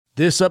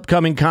This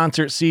upcoming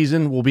concert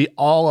season will be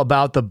all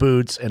about the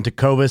boots, and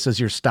Tecovas is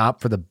your stop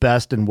for the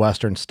best in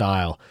Western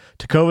style.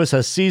 Tecovas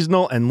has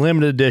seasonal and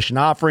limited edition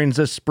offerings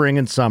this spring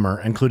and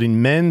summer,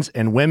 including men's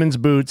and women's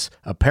boots,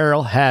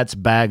 apparel, hats,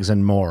 bags,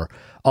 and more.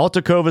 All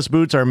Tecovas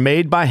boots are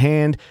made by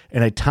hand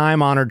in a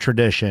time-honored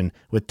tradition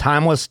with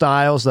timeless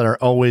styles that are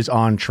always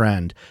on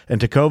trend. And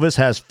Tecovas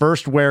has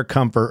first wear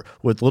comfort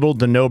with little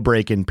to no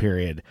break-in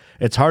period.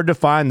 It's hard to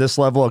find this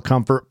level of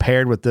comfort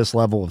paired with this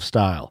level of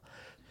style.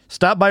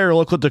 Stop by your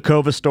local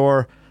Tecovas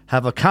store,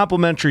 have a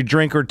complimentary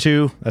drink or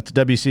two, that's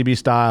WCB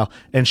style,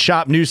 and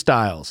shop new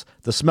styles.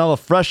 The smell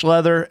of fresh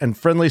leather and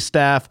friendly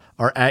staff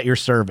are at your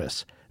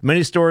service.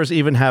 Many stores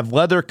even have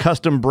leather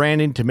custom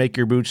branding to make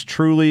your boots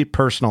truly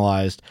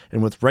personalized.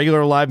 And with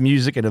regular live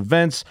music and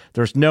events,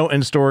 there's no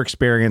in-store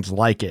experience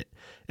like it.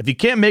 If you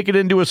can't make it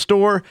into a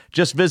store,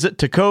 just visit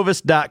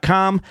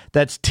tecovas.com.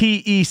 That's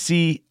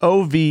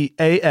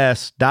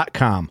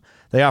TECOVAS.com.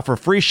 They offer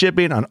free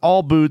shipping on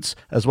all boots,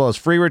 as well as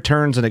free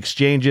returns and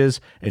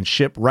exchanges, and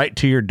ship right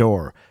to your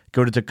door.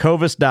 Go to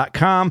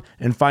tecovas.com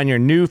and find your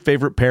new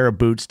favorite pair of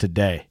boots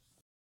today.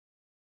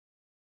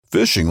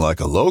 Fishing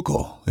like a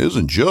local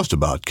isn't just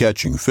about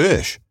catching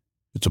fish.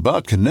 It's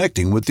about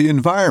connecting with the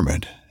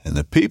environment and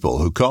the people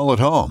who call it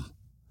home.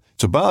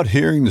 It's about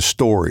hearing the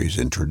stories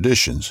and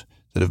traditions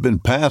that have been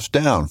passed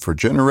down for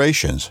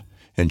generations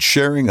and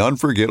sharing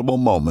unforgettable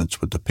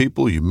moments with the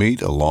people you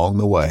meet along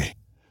the way.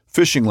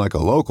 Fishing like a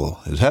local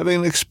is having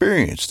an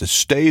experience that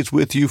stays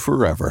with you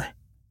forever.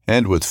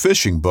 And with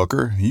Fishing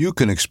Booker, you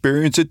can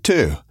experience it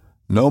too,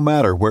 no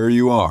matter where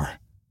you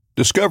are.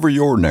 Discover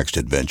your next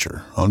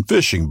adventure on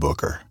Fishing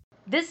Booker.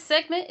 This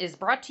segment is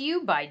brought to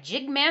you by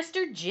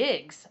Jigmaster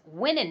Jigs.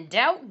 When in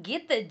doubt,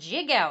 get the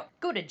jig out.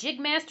 Go to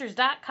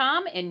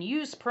jigmasters.com and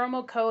use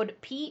promo code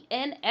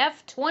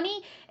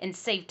PNF20 and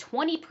save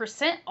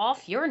 20%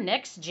 off your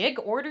next jig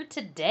order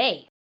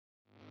today.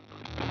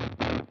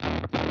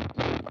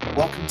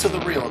 Welcome to The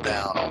Reel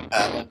Down on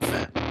Paddle and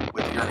Fin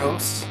with your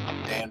hosts,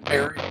 Dan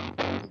Perry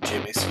and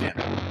Jimmy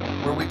Skinner,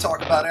 where we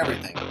talk about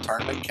everything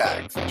tournament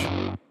kayak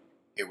fishing.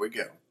 Here we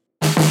go.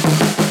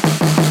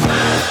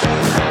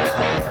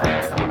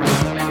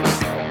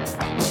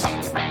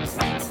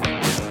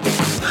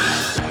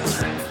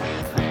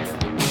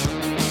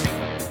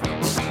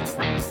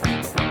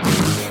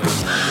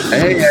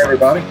 Hey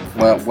everybody,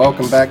 well,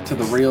 welcome back to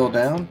The Reel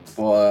Down.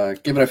 We'll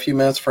give it a few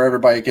minutes for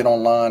everybody to get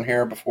online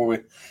here before we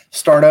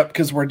start up,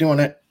 because we're doing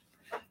it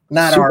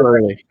not super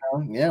early.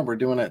 Yeah, we're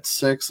doing it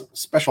 6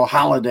 special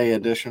holiday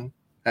edition.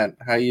 And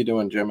how you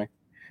doing, Jimmy?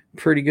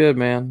 Pretty good,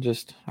 man.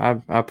 Just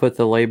I put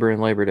the labor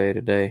in Labor Day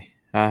today.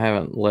 I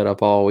haven't let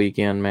up all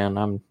weekend, man.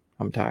 I'm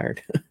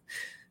tired.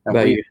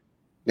 About you?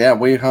 Yeah,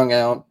 we hung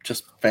out,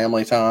 just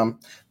family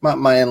time.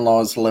 My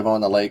in-laws live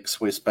on the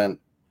lakes. We spent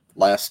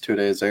last 2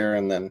 days there,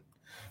 and then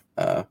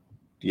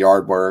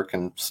yard work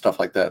and stuff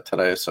like that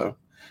today. So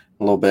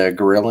a little bit of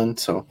grilling.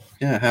 So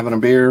yeah, having a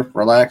beer,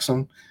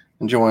 relaxing,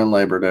 enjoying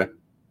Labor Day.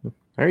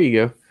 There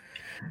you go.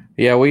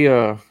 Yeah,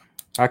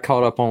 I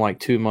caught up on like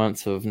 2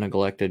 months of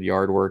neglected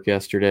yard work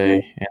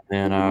yesterday, and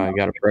then I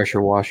got a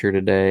pressure washer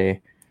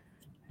today,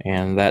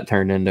 and that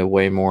turned into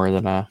way more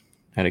than I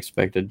had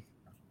expected.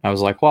 I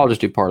was like, well, I'll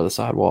just do part of the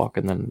sidewalk,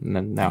 and then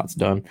now it's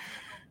done.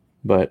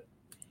 But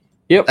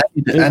yep, I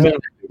need to do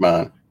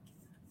mine.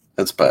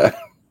 That's bad.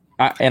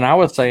 I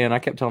was saying, I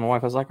kept telling my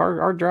wife, I was like,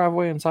 our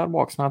driveway and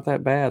sidewalk's not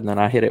that bad. And then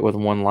I hit it with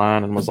one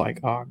line and was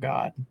like, oh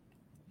God,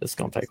 it's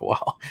going to take a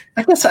while.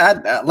 I guess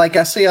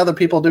I see other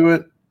people do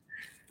it.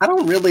 I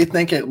don't really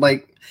think it,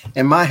 like,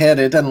 in my head,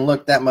 it doesn't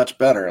look that much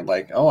better.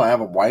 Like, oh, I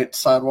have a white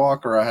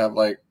sidewalk, or I have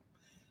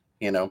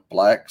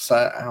black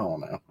side. I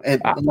don't know.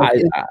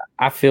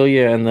 I feel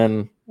you. And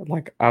then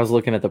like, I was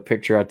looking at the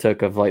picture I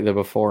took of like the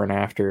before and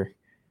after,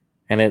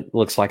 and it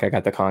looks like I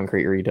got the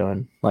concrete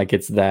redone. Like,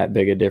 it's that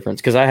big a difference.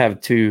 Because I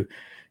have 2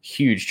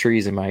 huge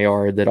trees in my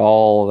yard that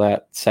all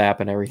that sap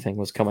and everything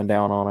was coming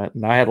down on it.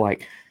 And I had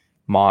like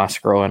moss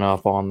growing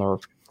up on the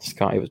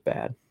sky. It was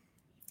bad.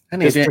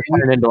 This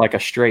turned into like a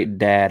straight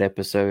dad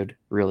episode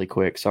really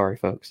quick. Sorry,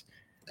 folks.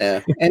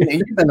 Yeah. And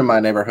you've been in my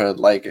neighborhood.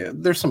 Like,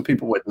 there's some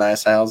people with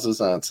nice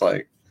houses, and it's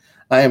like,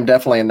 I am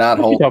definitely not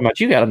holding. Talking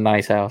about, you got a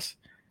nice house.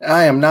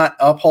 I am not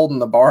upholding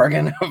the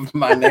bargain of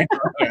my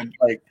neighborhood.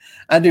 Like,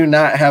 I do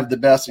not have the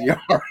best yard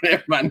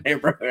in my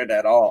neighborhood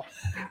at all.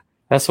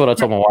 That's what I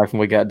told my wife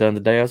when we got done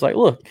today. I was like,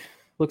 look,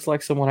 looks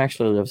like someone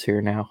actually lives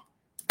here now.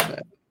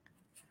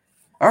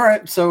 All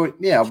right. So,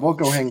 yeah, we'll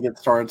go ahead and get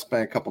started.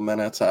 Spend a couple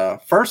minutes.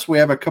 First, we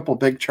have a couple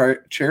big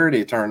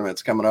charity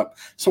tournaments coming up.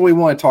 So we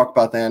want to talk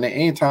about that. And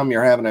anytime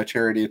you're having a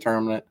charity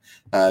tournament,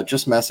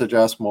 just message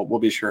us. And we'll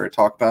be sure to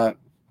talk about it.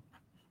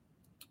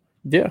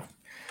 Yeah.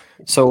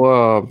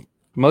 So,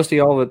 most of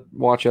y'all that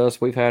watch us,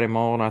 we've had him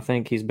on. I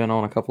think he's been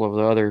on a couple of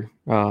the other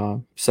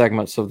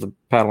segments of the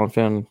Paddle and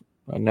Fin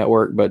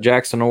network. But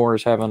Jackson Orr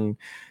is having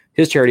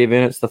his charity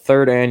event. It's the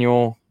 3rd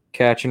annual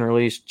catch and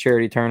release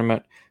charity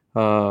tournament.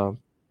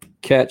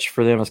 Catch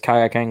for them as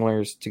kayak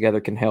anglers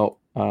together can help.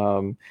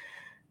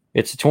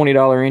 It's a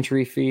 $20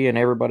 entry fee, and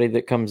everybody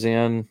that comes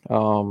in,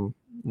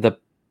 the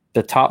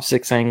the top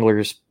 6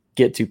 anglers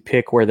get to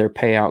pick where their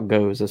payout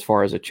goes as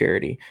far as a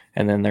charity.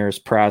 And then there's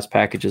prize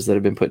packages that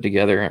have been put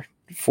together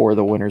for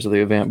the winners of the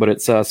event. But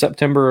it's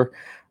September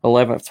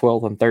 11th,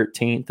 12th, and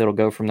 13th. It'll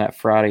go from that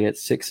Friday at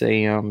 6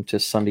 a.m. to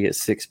Sunday at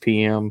 6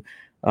 p.m.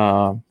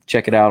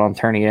 Check it out on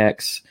Tourney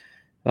X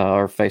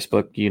or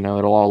Facebook.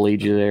 It'll all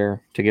lead you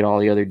there to get all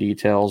the other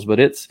details. But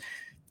it's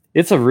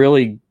a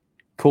really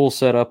cool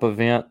setup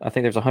event. I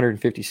think there's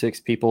 156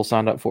 people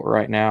signed up for it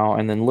right now.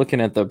 And then looking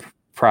at the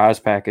prize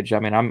package, I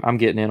mean, I'm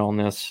getting in on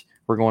this.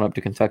 We're going up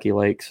to Kentucky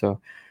Lake,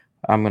 so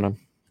I'm going to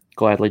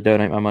gladly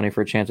donate my money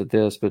for a chance at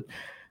this. But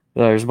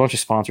there's a bunch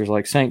of sponsors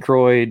like St.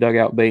 Croix,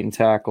 Dugout Bait and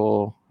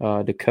Tackle,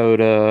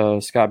 Dakota,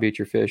 Scott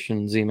Butcher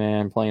Fishing,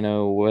 Z-Man,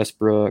 Plano,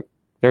 Westbrook.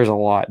 There's a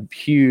lot,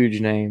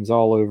 huge names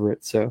all over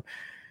it. So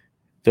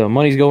the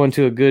money's going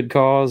to a good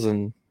cause,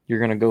 and you're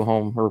going to go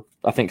home, or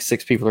I think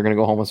 6 people are going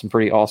to go home with some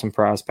pretty awesome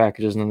prize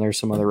packages, and then there's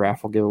some other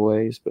raffle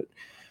giveaways. But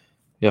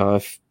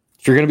if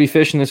you're going to be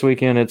fishing this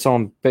weekend, it's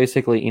on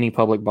basically any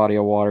public body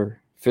of water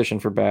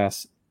fishing for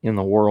bass in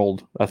the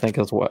world. I think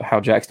that's how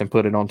Jackson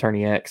put it on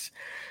Tourney X.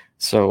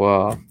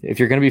 So if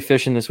you're going to be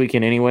fishing this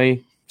weekend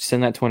anyway,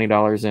 send that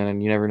 $20 in,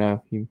 and you never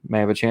know, you may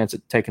have a chance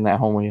at taking that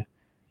home with you.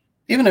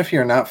 Even if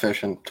you're not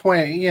fishing,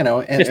 20, and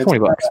it's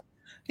 $20.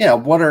 Yeah,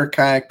 what are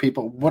kayak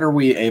people? What are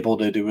we able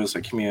to do as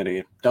a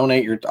community?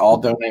 I'll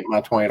donate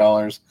my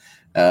 $20.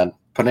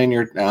 Put in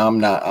your.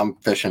 I'm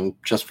fishing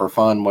just for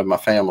fun with my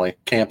family,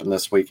 camping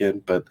this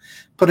weekend. But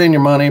put in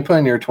your money, put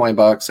in your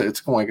 $20. It's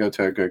going to go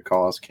to a good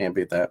cause. Can't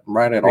beat that.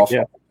 Write it off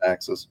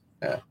taxes.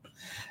 Yeah.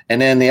 And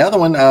then the other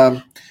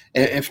one,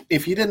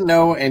 if you didn't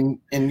know, and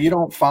you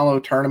don't follow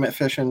tournament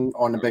fishing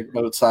on the big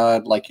boat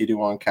side like you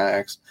do on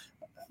kayaks,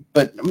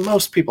 but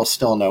most people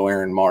still know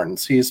Aaron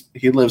Martins. He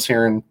lives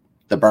here in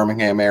the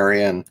Birmingham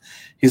area, and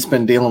he's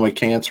been dealing with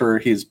cancer.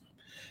 He's,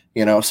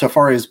 so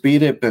far he's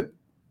beat it, but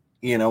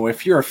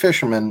if you're a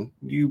fisherman,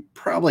 you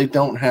probably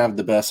don't have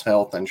the best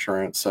health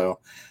insurance. So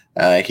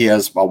he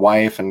has a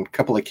wife and a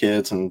couple of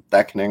kids, and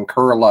that can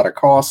incur a lot of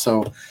costs.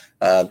 So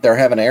they're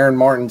having Aaron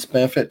Martins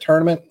benefit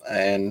tournament,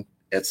 and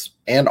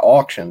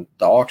auction.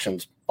 The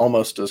auction's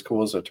almost as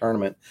cool as a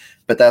tournament,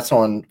 but that's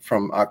on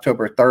from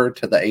October 3rd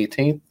to the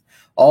 18th.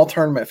 All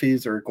tournament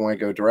fees are going to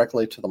go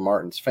directly to the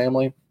Martins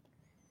family,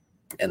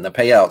 and the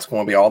payout's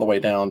going to be all the way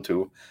down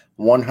to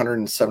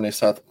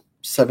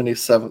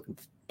 177th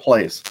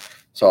place.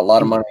 So a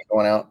lot of money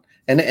going out.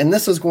 And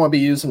this is going to be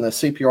using the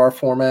CPR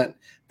format.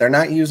 They're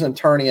not using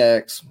Tourney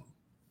X.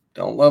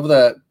 Don't love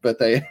that, but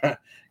they,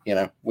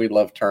 we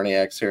love Tourney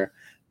X here.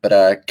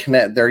 But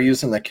they're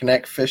using the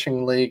Connect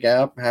Fishing League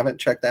app. Haven't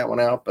checked that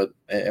one out, but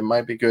it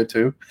might be good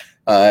too.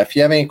 If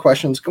you have any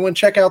questions, go and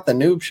check out the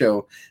Noob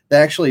Show. They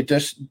actually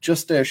just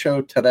did a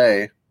show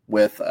today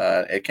with,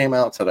 it came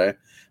out today,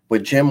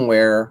 with Jim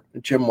Ware.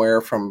 Jim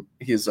Ware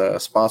he's a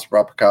sponsor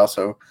by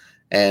Picasso.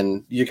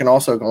 And you can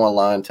also go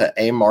online to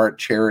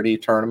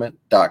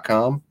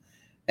amartcharitytournament.com,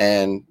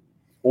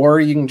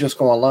 or you can just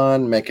go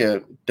online, make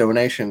a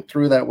donation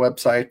through that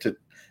website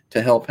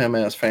to help him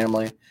and his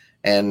family.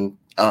 And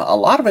a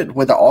lot of it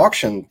with the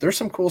auction, there's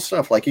some cool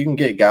stuff. Like you can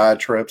get guide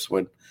trips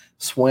with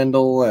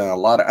Swindle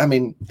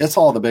and it's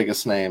all the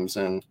biggest names.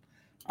 And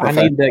I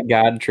need that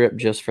guide trip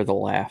just for the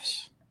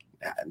laughs.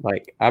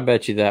 Like, I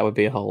bet you that would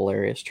be a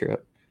hilarious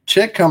trip.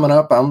 Chick coming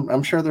up.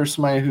 I'm sure there's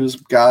somebody who's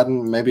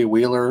guiding, maybe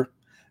Wheeler,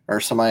 or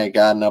somebody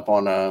guiding up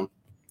on I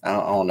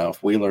don't know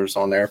if Wheeler's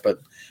on there, but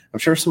I'm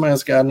sure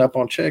somebody's guiding up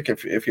on Chick.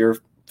 If you're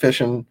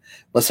fishing,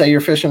 let's say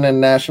you're fishing in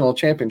national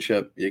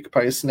championship, you could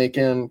probably sneak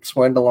in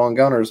Swindle on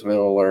Gunnersville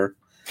or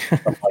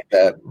something like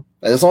that.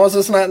 As long as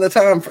it's not in the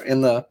time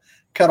in the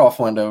cutoff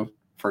window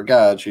for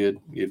guides, you'd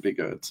be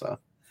good. So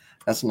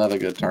that's another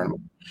good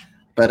tournament.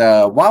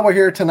 But while we're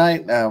here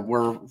tonight,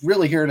 we're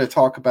really here to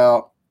talk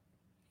about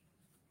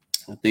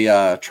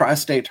the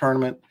Tri-State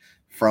tournament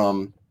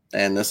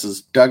and this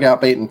is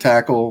Dugout Bait and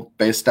Tackle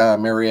based out of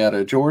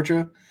Marietta,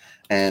 Georgia.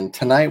 And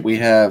tonight we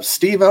have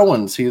Steve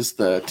Owens. He's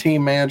the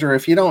team manager.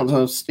 If you don't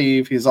know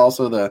Steve, he's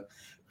also the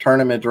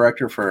tournament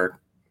director for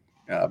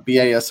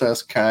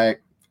BASS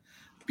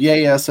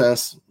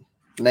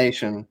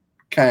Nation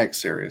Kayak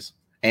Series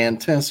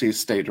and Tennessee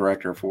State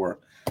Director for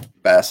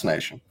Bass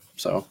Nation.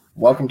 So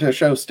welcome to the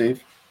show,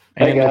 Steve.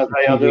 Hey guys,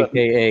 how y'all doing?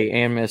 AKA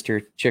and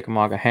Mr.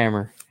 Chickamauga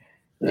Hammer.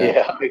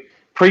 Yeah,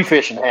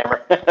 pre-fishing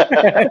hammer.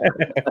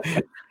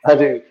 I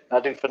do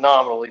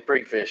phenomenally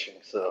pre-fishing.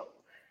 So,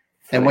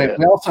 and we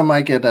also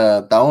might get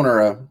the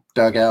owner of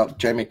Dugout,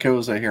 Jamie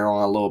Koza, here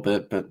on a little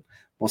bit, but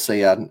we'll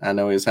see. I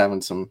know he's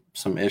having some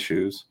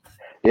issues.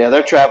 Yeah,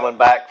 they're traveling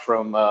back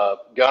from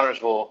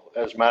Gunnersville.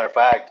 As a matter of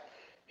fact,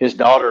 his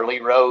daughter Lee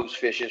Rose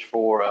fishes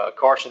for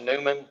Carson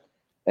Newman,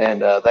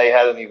 and they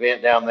had an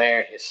event down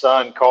there. His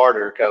son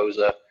Carter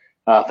Koza,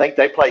 I think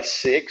they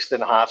placed 6th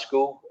in high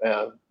school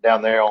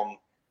down there on.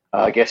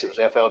 I guess it was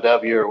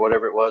FLW or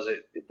whatever it was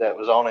that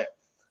was on it.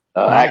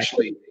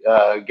 Actually,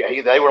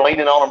 they were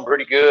leaning on them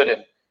pretty good,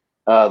 and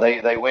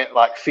they went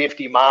like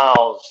 50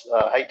 miles.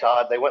 Hey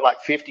Todd, they went like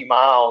 50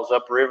 miles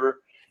upriver,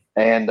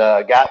 and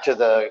got to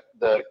the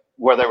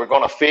where they were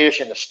going to fish,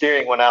 and the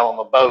steering went out on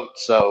the boat.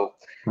 So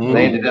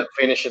they ended up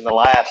finishing the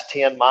last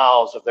 10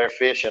 miles of their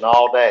fishing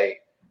all day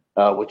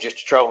with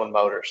just a trolling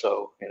motor.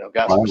 So,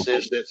 got some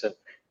assistance and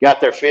got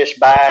their fish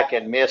back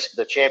and missed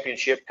the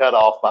championship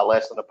cutoff by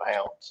less than a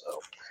pound. So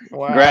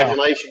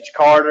congratulations,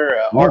 Carter.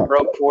 Heart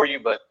broke for you,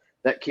 but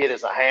that kid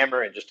is a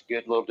hammer and just a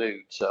good little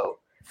dude. So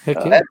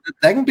that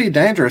can be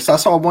dangerous. I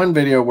saw one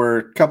video where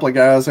a couple of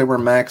guys, they were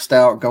maxed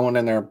out going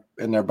in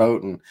their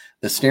boat, and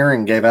the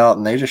steering gave out,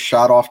 and they just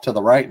shot off to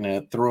the right, and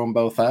it threw them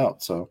both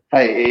out. So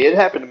hey, it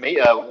happened to me.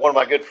 One of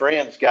my good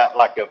friends got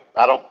like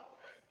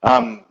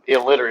I'm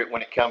illiterate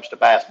when it comes to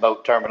bass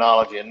boat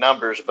terminology and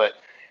numbers, but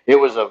it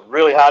was a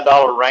really high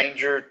dollar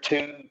Ranger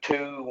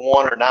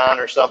 221 or 9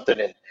 or something,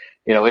 and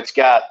it's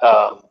got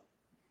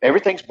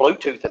everything's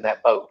Bluetooth in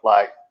that boat,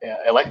 like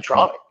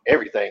electronic,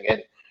 everything.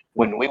 And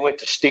when we went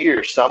to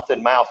steer,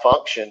 something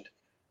malfunctioned,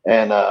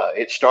 and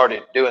it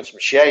started doing some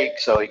shake,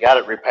 so he got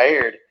it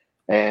repaired.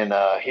 And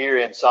here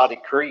in Saudi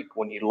Creek,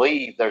 when you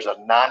leave, there's a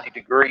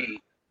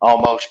 90-degree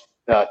almost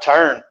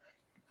turn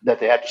that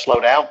they have to slow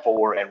down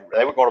for, and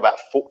they were going about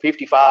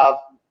 55,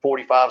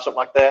 45, something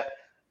like that.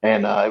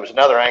 And it was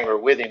another angler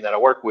with him that I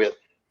work with,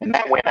 and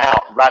that went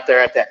out right there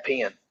at that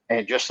pin. And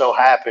it just so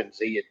happens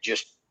he had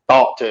just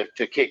thought to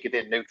kick it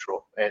in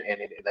neutral, and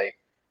they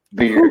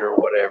veered or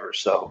whatever.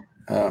 So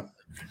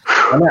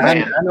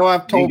I know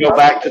I've told you go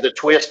back to the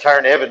twist,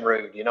 turn,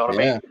 Evinrude. You know what I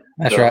mean?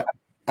 That's right.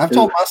 I've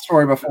told my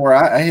story before.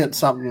 I hit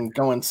something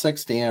going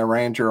 60 in a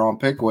Ranger on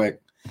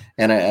Pickwick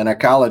in a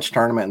college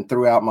tournament and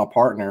threw out my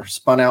partner,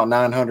 spun out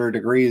 900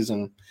 degrees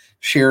and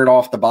sheared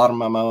off the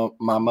bottom of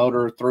my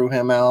motor, threw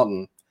him out.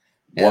 And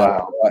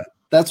wow,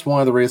 that's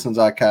one of the reasons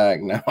I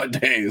kayak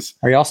nowadays.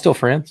 Are y'all still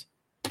friends?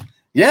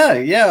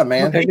 Yeah,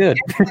 man. Okay, good.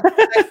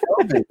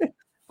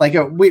 Like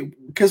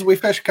because we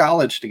fished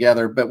college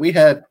together, but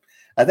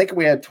I think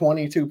we had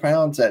 22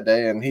 pounds that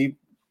day, and he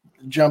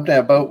jumped in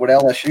a boat with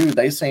LSU.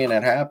 They seen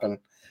it happen.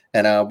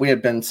 And we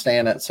had been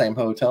staying at the same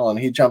hotel, and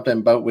he jumped in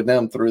a boat with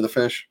them, threw the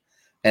fish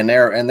and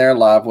their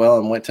live well,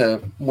 and went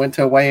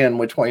to weigh in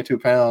with 22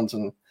 pounds.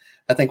 And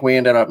I think we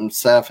ended up in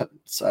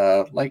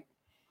like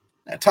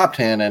top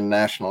 10 in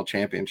national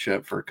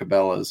championship for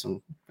Cabela's,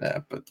 and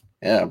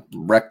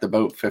wrecked the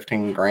boat,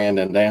 $15,000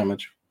 in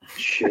damage.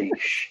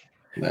 Sheesh.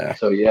 Yeah.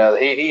 So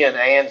he and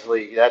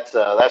Ansley, that's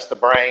the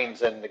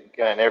brains and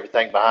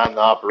everything behind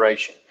the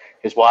operation.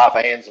 His wife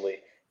Ansley,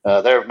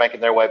 they're making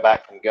their way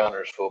back from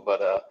Gunnersville,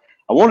 but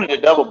I wanted to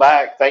double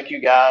back. Thank you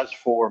guys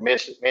for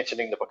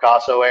mentioning the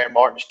Picasso Aaron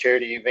Martin's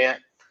charity event.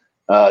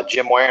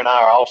 Jim Ware and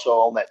I are also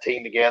on that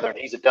team together, and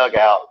he's a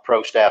Dugout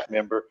pro staff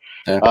member.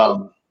 Yeah.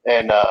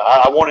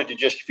 I wanted to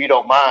just, if you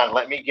don't mind,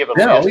 let me give a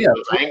list of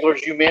those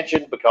anglers you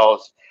mentioned,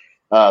 because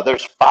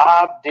there's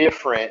 5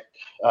 different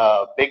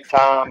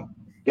big-time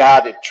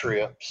guided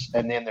trips,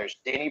 and then there's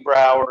Denny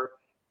Brower,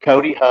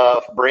 Cody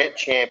Huff, Brent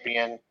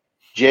Champion,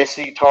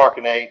 Jesse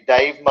Tarkanate,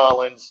 Dave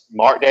Mullins,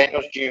 Mark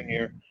Daniels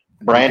Jr.,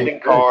 Brandon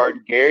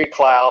Card, Gary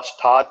Klaus,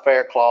 Todd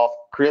Faircloth,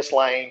 Chris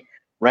Lane,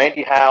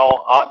 Randy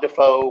Howell, Ott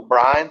Defoe,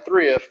 Brian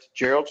Thrift,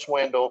 Gerald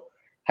Swindle,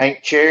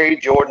 Hank Cherry,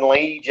 Jordan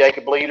Lee,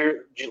 Jacob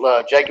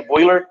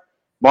Wheeler,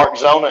 Mark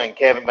Zona, and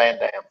Kevin Van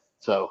Dam.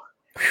 So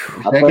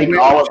I think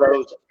all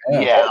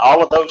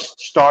of those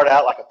start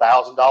out like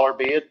 $1,000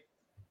 bid.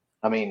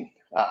 I mean,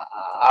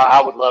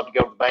 I would love to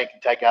go to the bank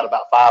and take out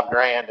about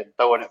 $5,000 and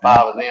throw it at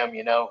 5 of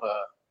them,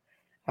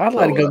 I'd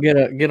like to go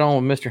get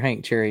on with Mr.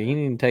 Hank Cherry. You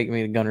need to take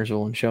me to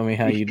Gunnersville and show me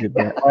how you did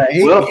that.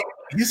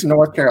 He's in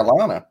North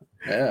Carolina.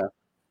 Yeah.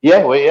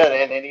 Yeah,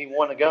 and he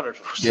won the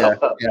Gunnersville.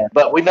 So,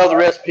 but we know the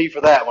recipe for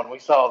that one. We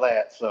saw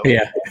that. So,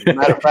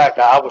 matter of fact,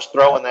 I was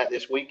throwing that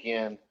this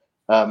weekend.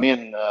 Me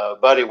and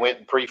Buddy went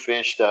and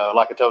pre-fished,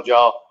 like I told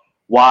y'all,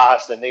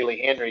 Weiss and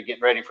Neely Henry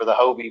getting ready for the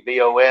Hobie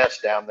BOS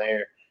down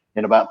there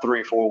in about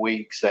 3 or 4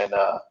 weeks. And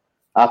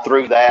I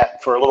threw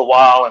that for a little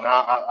while, and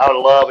I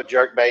love a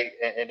jerkbait.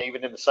 And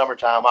even in the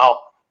summertime,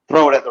 I'll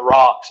throw it at the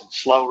rocks and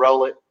slow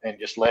roll it and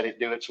just let it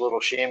do its little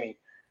shimmy.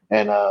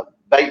 And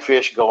bait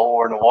fish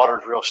galore, and the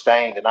water's real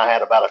stained. And I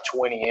had about a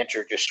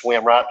 20-incher just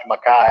swim right to my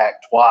kayak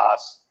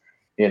twice,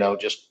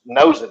 just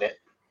nosing it.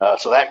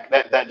 So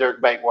that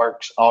dirt bait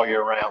works all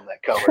year round.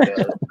 That color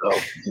does.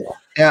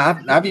 So,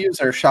 I've used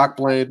their shock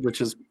blade,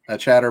 which is a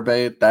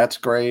chatterbait. That's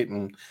great.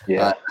 And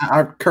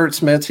our Kurt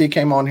Smits, he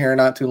came on here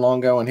not too long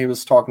ago, and he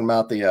was talking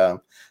about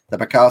the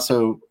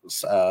Picasso,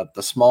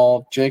 the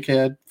small jig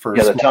head for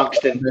the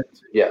tungsten.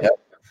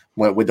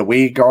 With the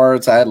weed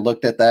guards, I had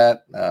looked at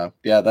that.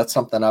 That's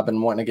something I've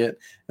been wanting to get.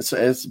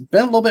 It's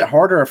been a little bit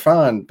harder to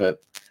find, but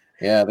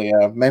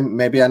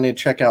maybe I need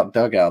to check out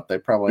Dugout. They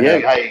probably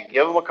Hey,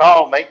 give them a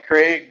call. Make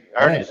Craig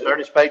earn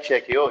his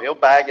paycheck. He'll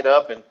bag it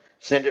up and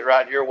send it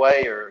right your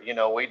way. Or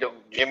we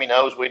don't. Jimmy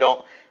knows we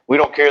don't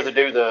care to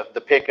do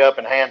the pickup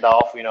and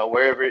handoff.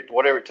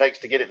 Whatever it takes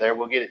to get it there,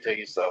 we'll get it to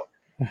you. So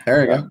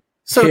there you go.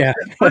 So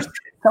first,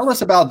 tell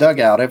us about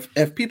Dugout.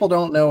 If people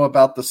don't know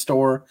about the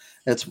store,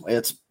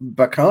 it's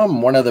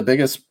become one of the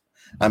biggest.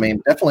 I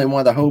mean, definitely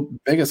one of the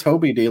biggest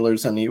Hobie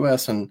dealers in the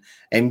U.S. And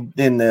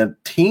then the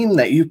team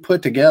that you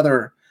put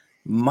together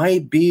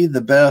might be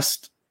the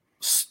best.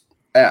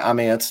 I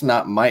mean, it's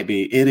not might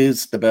be. It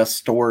is the best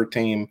store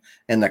team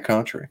in the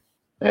country.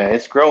 Yeah,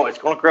 it's growing. It's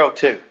going to grow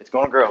too. It's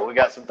going to grow. We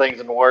got some things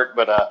in the work,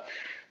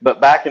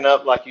 but backing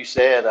up, like you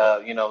said,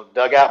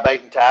 Dugout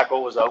Bait and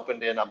Tackle was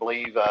opened in, I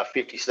believe,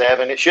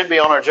 57. It should be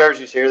on our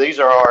jerseys here. These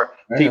are our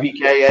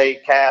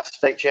TBKA CAS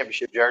State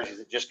Championship jerseys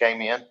that just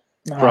came in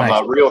from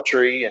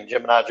Realtree and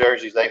Gemini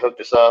Jerseys. They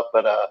hooked us up,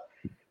 but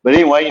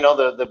anyway,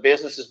 the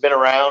business has been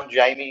around.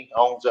 Jamie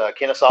owns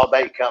Kennesaw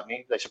Bait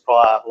Company. They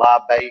supply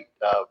live bait,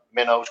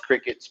 minnows,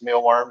 crickets,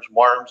 mealworms,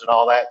 worms, and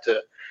all that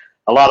to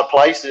a lot of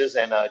places.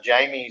 And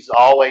Jamie's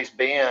always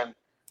been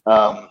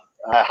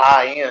a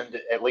high end,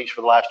 at least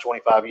for the last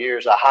 25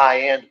 years, a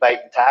high end bait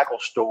and tackle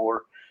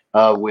store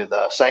with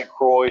St.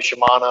 Croix,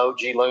 Shimano,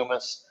 G.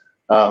 Loomis,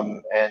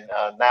 and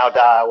now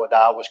Daiwa.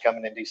 Daiwa's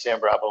coming in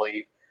December, I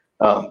believe.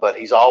 But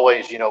he's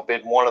always,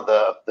 been one of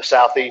the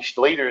Southeast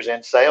leaders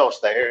in sales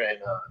there. And,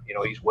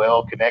 he's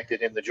well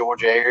connected in the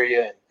Georgia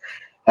area. And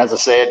as I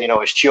said,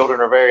 his children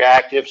are very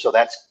active. So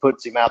that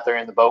puts him out there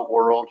in the boat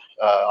world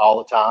all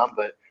the time.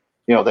 But,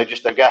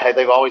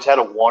 they've always had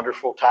a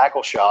wonderful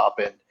tackle shop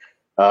and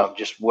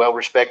just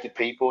well-respected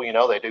people.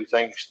 They do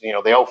things,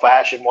 the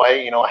old-fashioned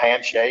way, a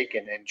handshake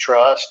and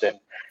trust. And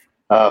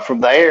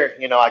from there,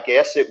 I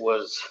guess it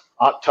was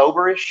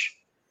October-ish.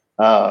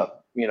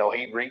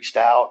 He reached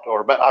out,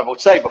 but I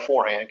would say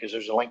beforehand, because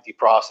there's a lengthy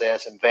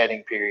process and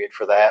vetting period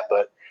for that.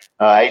 But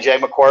AJ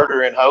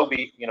McWhirter and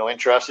Hobie,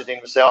 entrusted him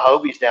to sell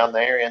Hobies down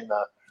there in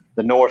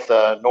the North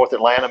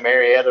Atlanta,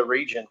 Marietta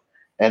region.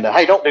 And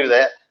hey, don't do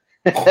that.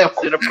 That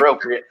was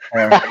inappropriate.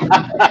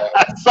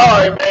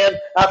 Sorry, man.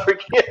 I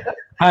forget.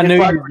 I knew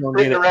you were going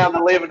to get around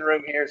the living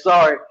room here.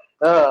 Sorry.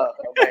 Oh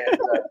man,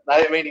 I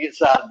didn't mean to get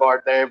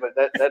sidebarred there, but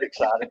that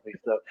excited me.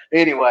 So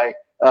anyway,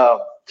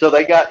 so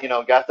they got the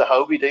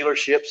Hobie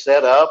dealership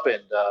set up,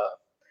 and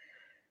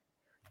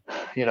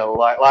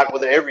like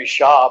with every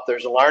shop,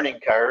 there's a learning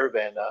curve,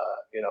 and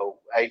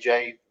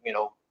AJ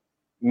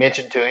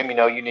mentioned to him,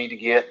 you need to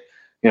get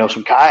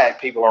some kayak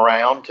people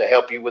around to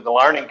help you with the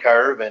learning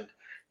curve, and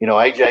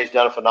AJ's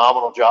done a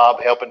phenomenal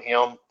job helping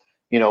him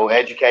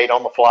educate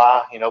on the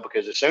fly,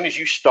 because as soon as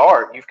you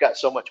start, you've got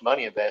so much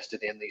money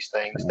invested in these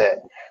things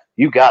that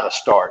you got to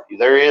start.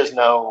 There is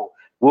no,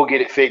 we'll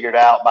get it figured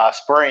out by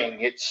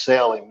spring. It's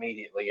sell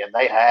immediately. And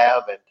they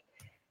have. And,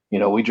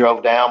 we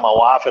drove down, my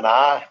wife and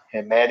I,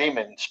 and met him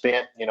and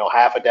spent,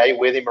 half a day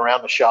with him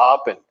around the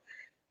shop. And,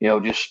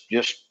 just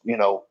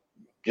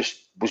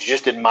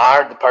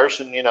admired the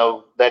person,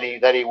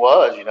 that he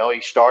was.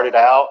 He started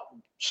out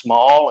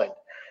small and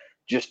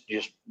just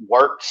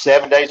worked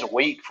 7 days a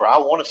week for, I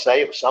want to say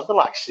it was something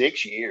like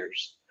 6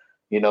 years,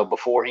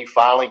 before he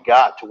finally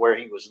got to where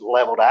he was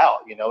leveled out,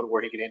 to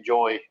where he could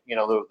enjoy,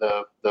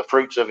 the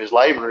fruits of his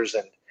labors.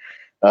 And,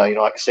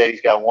 like I said,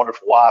 he's got a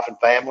wonderful wife and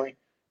family.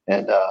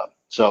 And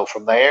so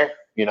from there,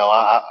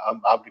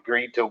 I've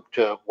agreed to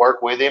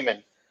work with him.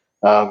 And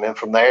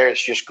from there,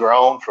 it's just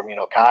grown from,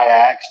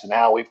 kayaks to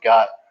now we've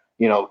got,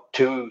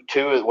 two,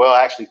 well,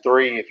 actually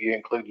three, if you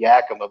include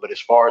Yakima. But as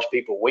far as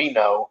people we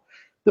know,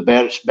 the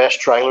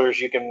best trailers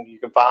you can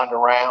find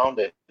around,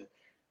 and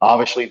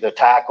obviously the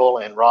tackle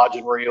and rods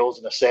and reels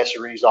and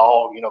accessories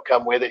all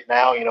come with it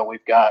now.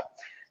 We've got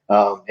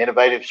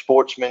Innovative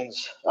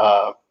Sportsman's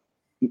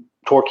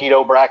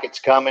Torqeedo brackets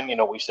coming.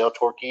 We sell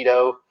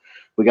Torqeedo.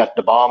 We got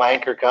the Bomb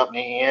Anchor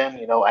Company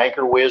in.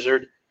 Anchor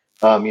Wizard.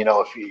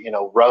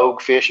 If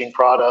Rogue Fishing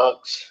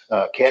Products,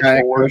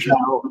 Catchboard,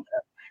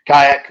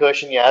 Kayak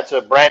Cushion. Yeah, that's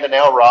a Brandon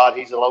Elrod.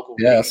 He's a local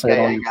guy.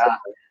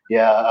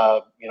 Yeah,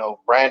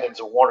 Brandon's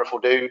a wonderful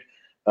dude,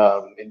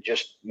 and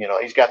just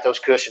he's got those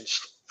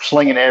cushions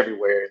slinging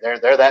everywhere. They're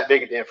that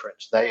big a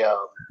difference. They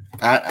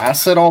I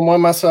sit on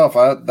one myself.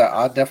 I'll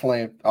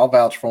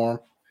vouch for him.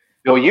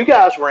 You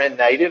guys were in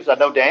Natives. I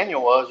know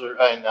Daniel was,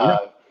 and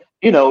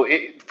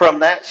from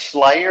that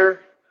Slayer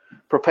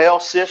propel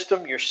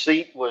system, your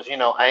seat was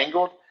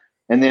angled,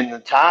 and then the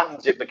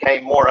Titans it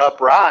became more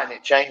upright, and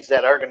it changed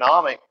that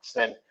ergonomics.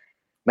 And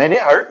man,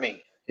 it hurt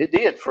me. It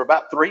did. For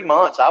about 3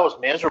 months, I was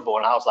miserable,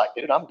 and I was like,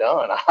 dude, I'm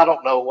done. I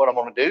don't know what I'm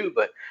going to do,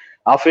 but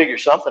I'll figure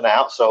something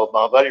out. So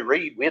my buddy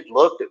Reed, we had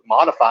looked at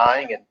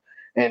modifying,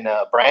 and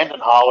Brandon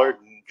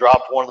hollered and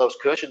dropped one of those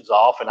cushions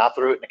off, and I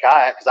threw it in the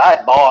kayak because I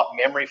had bought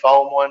memory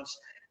foam ones,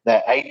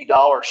 that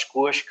 $80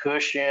 squish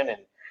cushion, and,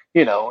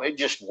 it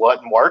just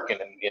wasn't working.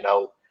 And,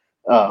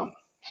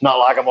 it's not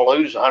like I'm going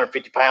to lose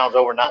 150 pounds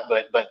overnight,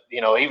 but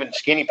even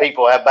skinny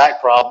people have back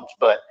problems,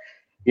 but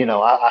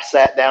I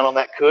sat down on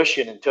that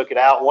cushion and took it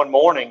out one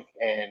morning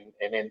and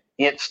in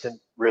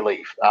instant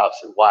relief. I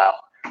said, wow.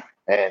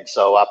 And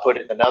so I put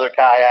it in another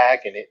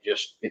kayak and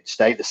it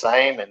stayed the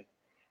same. And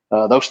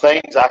those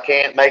things, I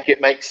can't make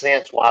it make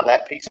sense why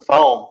that piece of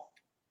foam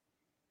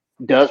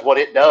does what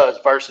it does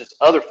versus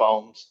other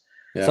foams.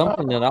 Yeah.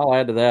 Something that I'll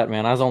add to that,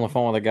 man. I was on the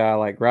phone with a guy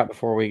like right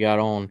before we got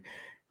on.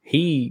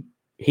 He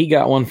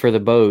got one for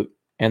the boat.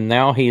 And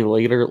now he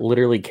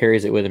literally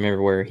carries it with him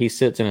everywhere. He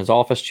sits in his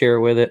office chair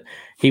with it.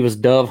 He was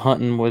dove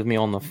hunting with me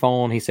on the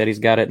phone. He said he's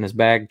got it in his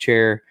bag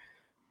chair.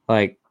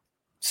 Like,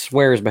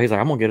 swears, but he's like,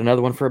 I'm gonna get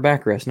another one for a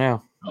backrest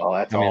now. Oh,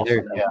 that's I mean,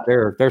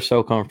 awesome. they're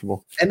so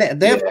comfortable. And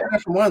they have two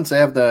different ones. They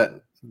have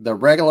the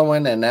regular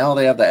one, and now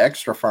they have the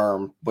extra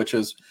firm, which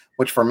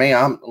for me,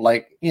 I'm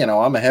like,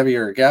 I'm a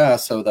heavier guy,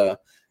 so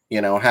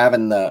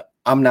having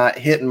I'm not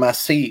hitting my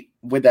seat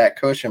with that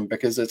cushion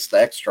because it's the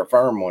extra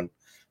firm one.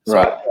 So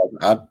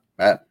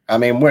right. I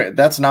mean,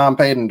 that's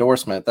non-paid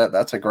endorsement.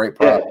 That's a great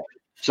product. Yeah.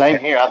 Same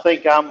here. I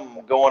think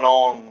I'm going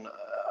on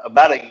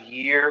about a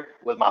year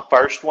with my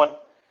first one,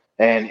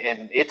 and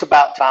it's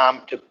about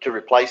time to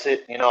replace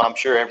it. I'm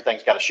sure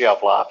everything's got a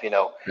shelf life.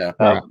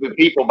 When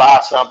people buy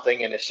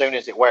something and as soon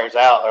as it wears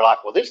out, they're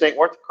like, "Well, this ain't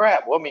worth the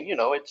crap." Well, I mean,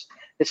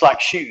 it's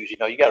like shoes. You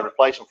got to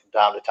replace them from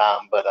time to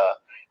time. But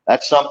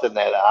that's something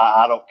that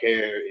I don't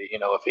care.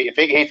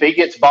 If he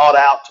gets bought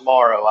out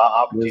tomorrow,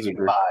 I'll continue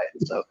to buy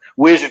it. So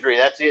wizardry,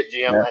 that's it,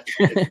 Jim. Yeah.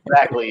 That's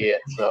exactly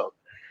it. So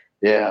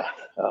yeah.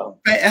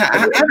 I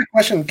have a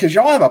question because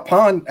y'all have a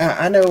pond.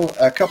 I know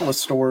a couple of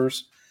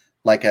stores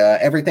like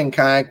Everything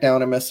Kayak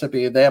down in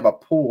Mississippi. They have a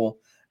pool.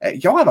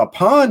 Y'all have a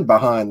pond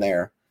behind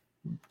there.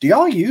 Do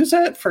y'all use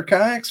that for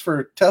kayaks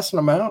for testing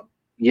them out?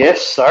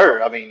 Yes,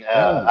 sir. I mean,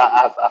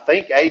 I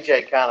think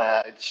AJ kind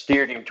of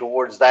steered him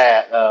towards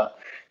that.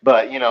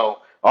 But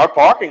our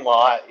parking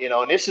lot,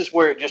 and this is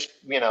where it just,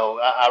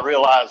 I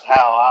realize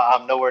how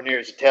I'm nowhere near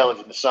as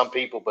intelligent as some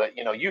people. But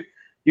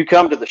you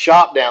come to the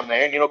shop down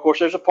there, and of course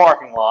there's a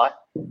parking lot,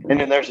 and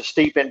then there's a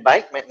steep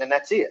embankment, and then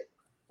that's it.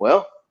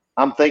 Well,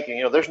 I'm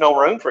thinking, there's no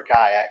room for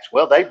kayaks.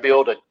 Well, they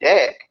build a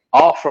deck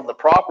off from the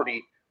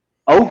property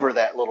over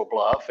that little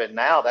bluff, and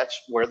now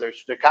that's where the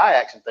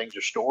kayaks and things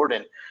are stored.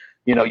 And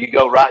you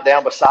go right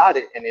down beside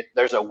it, and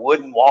there's a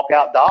wooden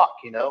walkout dock,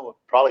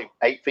 probably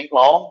 8 feet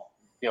long,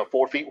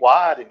 4 feet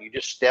wide, and you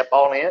just step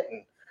on it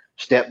and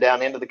step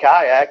down into the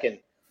kayak, and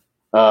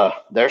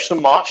there's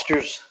some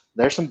monsters.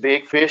 There's some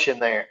big fish in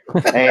there,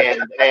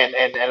 and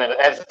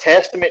as a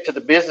testament to the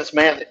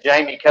businessman that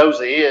Jamie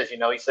Cozy is,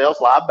 he sells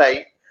live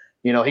bait.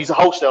 He's a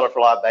wholesaler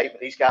for live bait,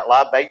 but he's got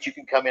live bait. You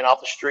can come in off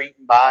the street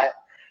and buy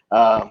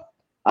it.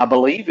 I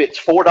believe it's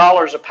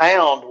 $4 a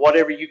pound.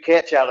 Whatever you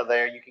catch out of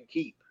there, you can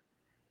keep.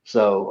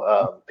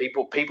 So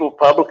people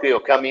publicly will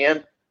come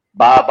in,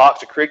 buy a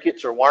box of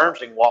crickets or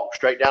worms, and walk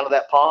straight down to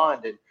that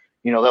pond, and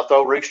they'll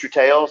throw rooster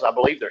tails. I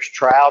believe there's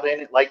trout in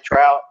it, lake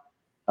trout.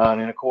 And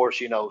then, of course,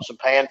 some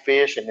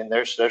panfish, and then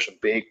there's some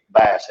big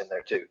bass in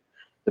there, too.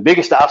 The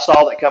biggest I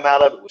saw that come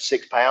out of it was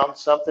 6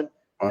 pounds something,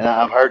 and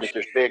I've heard that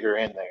there's bigger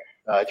in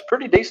there. It's a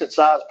pretty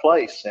decent-sized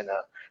place, and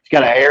it's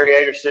got an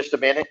aerator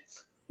system in it,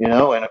 and,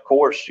 of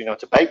course,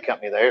 it's a bait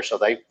company there, so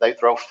they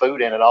throw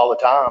food in it all the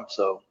time.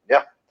 So,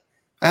 yeah.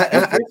 I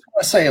just want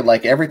to say,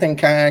 like, Everything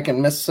Kayak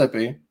in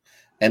Mississippi,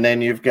 and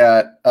then you've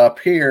got up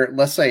here,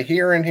 let's say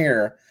here and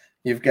here,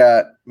 you've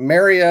got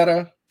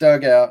Marietta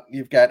Dugout,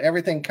 you've got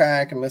Everything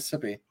Kayak in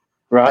Mississippi.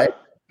 Right.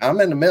 I'm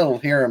in the middle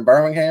here in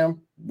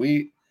Birmingham.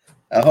 A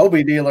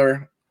Hobie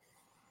dealer.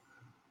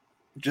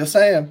 Just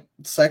saying,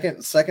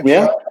 second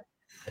yeah. shot.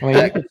 I mean,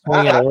 you could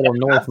swing it a little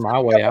north my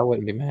way. I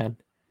wouldn't be mad.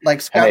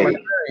 Like Scott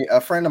McCurry,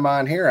 a friend of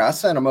mine here, I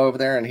sent him over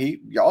there, and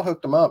y'all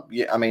hooked him up.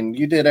 Yeah, I mean,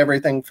 you did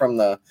everything from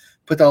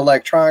put the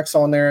electronics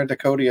on there,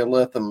 Dakota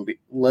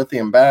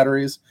lithium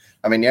batteries.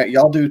 I mean,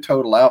 y'all do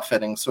total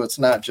outfitting, so it's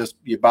not just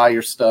you buy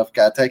your stuff,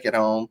 got to take it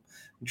home,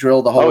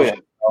 drill the whole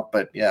shit off.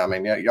 But yeah, I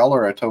mean, y'all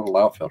are a total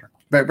outfitter.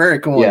 Very, very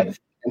cool. Yeah.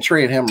 And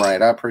treat him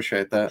right. I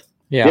appreciate that.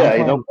 Yeah,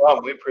 no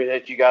problem. We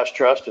appreciate you guys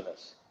trusting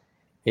us.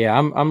 Yeah,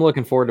 I'm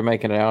looking forward to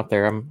making it out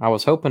there. I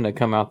was hoping to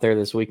come out there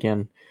this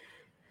weekend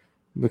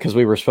because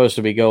we were supposed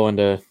to be going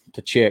to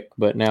Chick,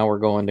 but now we're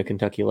going to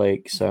Kentucky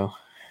Lake, so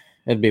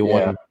it'd be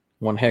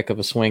one heck of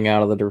a swing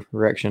out of the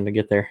direction to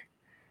get there.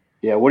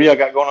 Yeah, what do y'all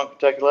got going on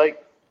Kentucky Lake?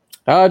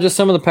 Just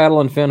some of the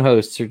paddle and fin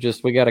hosts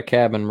we got a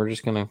cabin. We're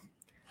just gonna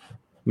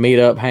meet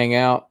up, hang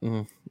out,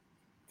 and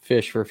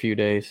fish for a few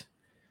days.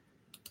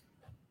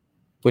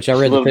 Which I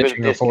read the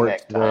fishing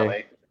reports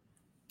today.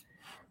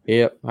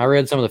 Yep, I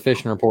read some of the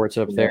fishing reports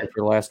up there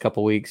for the last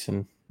couple weeks,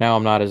 and now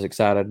I'm not as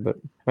excited, but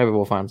maybe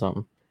we'll find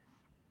something.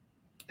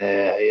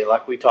 Yeah,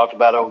 like we talked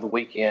about over the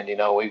weekend,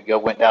 we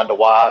went down to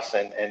Weiss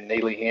and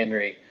Neely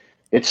Henry.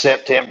 It's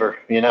September,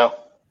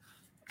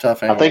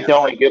 Tough. I think the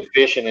only good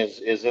fishing is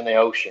in the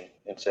ocean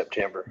in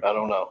September. I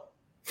don't know.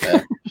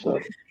 Yeah. So,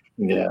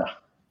 yeah.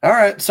 All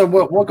right, so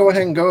we'll go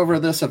ahead and go over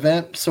this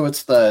event. So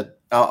it's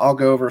I'll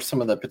go over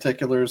some of the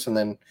particulars,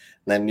 and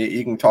then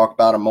you can talk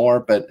about them more.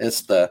 But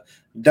it's the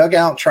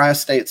Dugout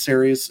Tri-State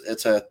Series.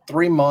 It's a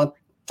 3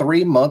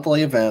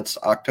 monthly events,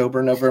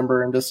 October,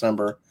 November, and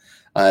December.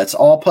 It's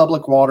all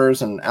public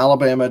waters in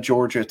Alabama,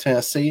 Georgia,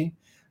 Tennessee.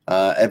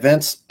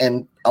 Events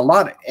and a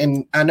lot.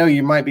 And I know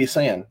you might be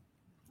saying,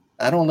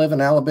 I don't live in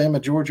Alabama,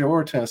 Georgia,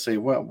 or Tennessee.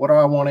 What do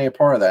I want to be a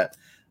part of that?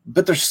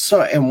 But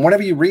and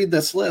whenever you read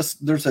this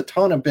list, there's a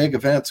ton of big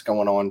events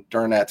going on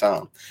during that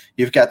time.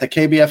 You've got the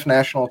KBF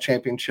National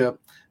Championship,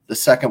 the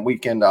second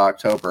weekend of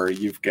October.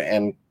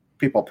 And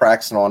people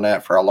practicing on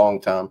that for a long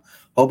time.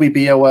 Hobie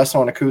BOS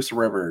on the Coosa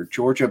River,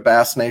 Georgia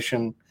Bass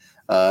Nation,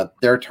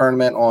 their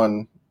tournament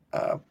on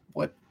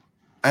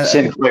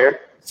Sinclair.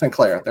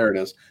 Sinclair, there it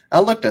is. I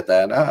looked at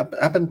that.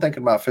 I've been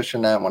thinking about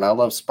fishing that one. I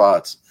love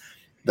spots.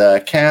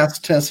 The Cass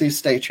Tennessee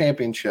State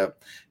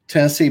Championship,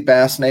 Tennessee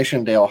Bass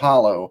Nation Dale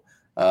Hollow,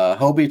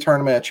 Hobie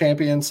Tournament of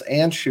Champions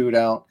and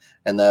Shootout,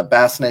 and the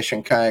Bass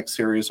Nation Kayak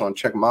Series on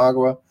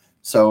Chickamauga.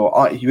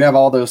 So you have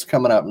all those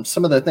coming up. And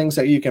some of the things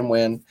that you can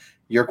win,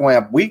 you're going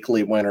to have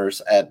weekly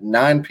winners at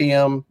 9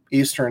 p.m.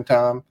 Eastern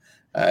Time.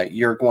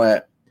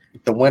 The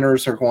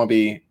winners are going to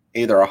be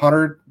either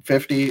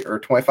 $150 or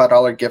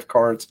 $25 gift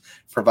cards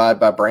provided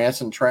by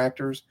Branson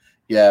Tractors.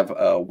 You have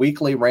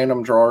weekly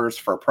random drawers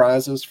for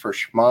prizes for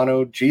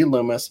Shimano, G.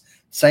 Loomis,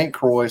 St.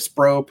 Croix,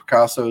 Spro,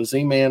 Picasso,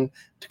 Z-Man,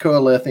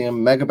 Toccoa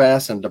Lithium,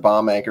 Megabass, and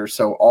DeBomb Anchor.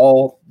 So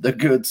all the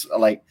goods,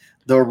 like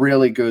the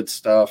really good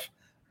stuff.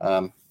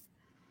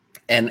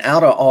 And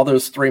out of all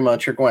those 3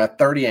 months, you're going to have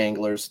 30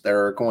 anglers that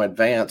are going to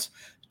advance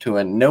to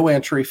a no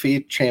entry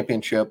fee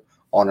championship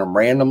on a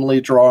randomly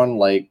drawn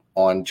lake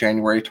on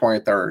January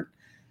 23rd.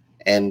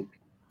 And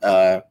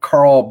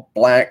Carl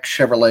Black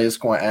Chevrolet is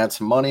going to add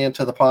some money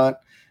into the pot.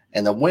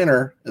 And the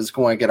winner is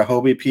going to get a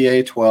Hobie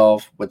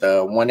PA12 with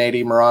a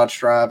 180 Mirage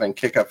drive and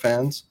kick-up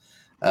fins.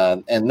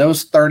 And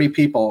those 30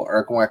 people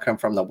are going to come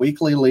from the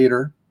weekly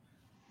leader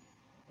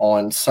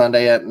on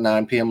Sunday at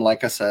 9 p.m.,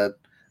 like I said.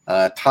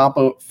 Top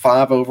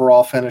 5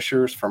 overall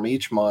finishers from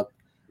each month,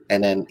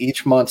 and then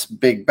each month's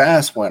big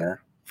bass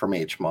winner from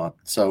each month.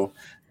 So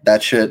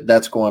that's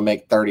going to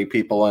make 30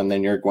 people, and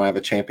then you're going to have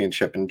a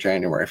championship in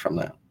January from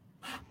that.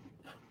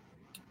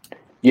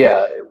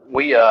 Yeah,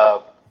 we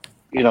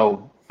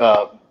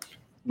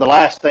the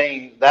last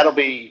thing, that'll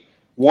be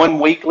one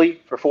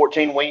weekly for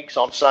 14 weeks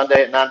on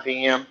Sunday at 9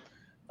 p.m.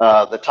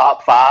 The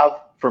top 5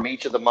 from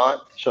each of the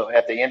month. So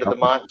at the end of the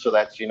month, so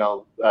that's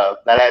that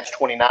adds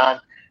 29.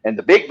 And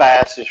the big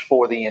bass is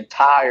for the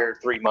entire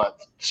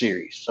 3-month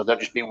series. So there'll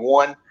just be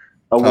one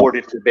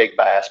awarded to big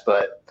bass.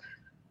 But,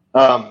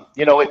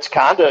 it's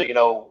kind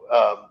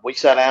of, we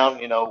sat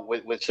down,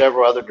 with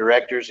several other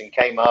directors and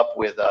came up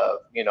with,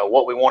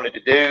 what we wanted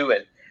to do.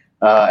 And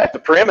at the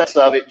premise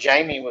of it,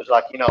 Jamie was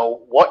like,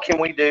 what can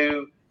we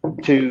do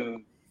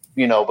to,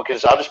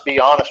 because I'll just be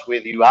honest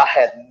with you, I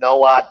had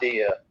no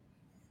idea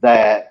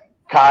that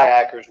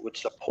kayakers would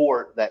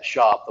support that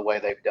shop the way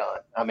they've done.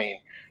 I mean,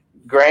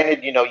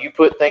 granted, you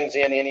put things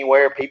in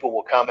anywhere, people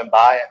will come and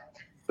buy it.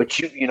 But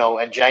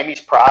and Jamie's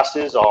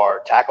prices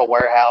are Tackle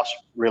Warehouse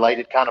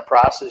related kind of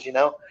prices.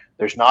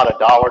 There's not a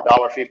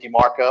 $1.50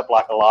 markup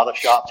like a lot of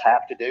shops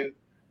have to do.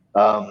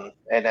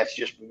 And that's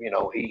just,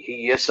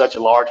 he is such a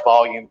large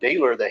volume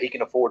dealer that he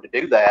can afford to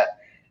do that.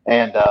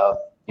 And,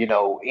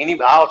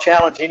 I'll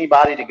challenge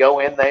anybody to go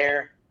in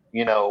there,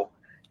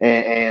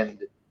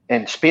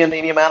 and spend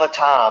any amount of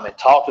time and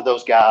talk to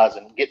those guys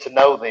and get to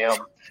know them.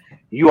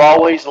 You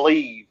always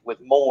leave with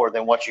more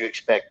than what you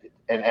expected.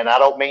 And I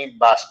don't mean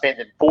by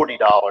spending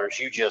 $40.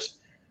 You just,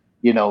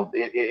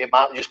 it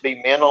might just be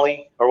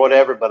mentally or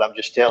whatever, but I'm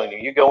just telling you,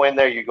 you go in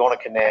there, you're going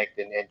to connect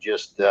and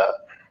just the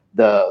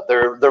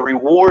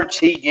rewards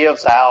he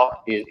gives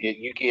out,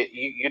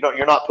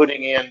 you're not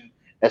putting in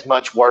as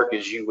much work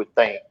as you would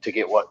think to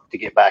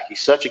get back.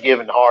 He's such a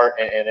giving heart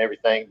and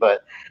everything.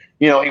 But,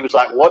 he was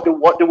like, what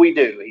do we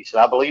do? He said,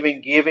 I believe in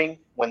giving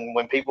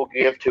when people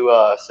give to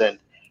us. And,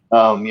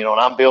 and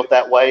I'm built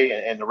that way,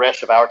 and the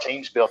rest of our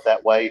team's built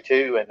that way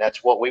too. And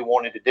that's what we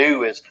wanted to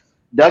do. Is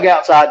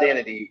Dugout's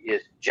identity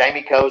is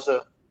Jamie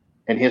Koza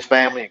and his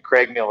family and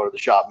Craig Miller, the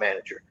shop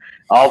manager.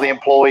 All the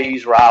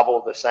employees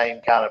rival the same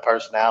kind of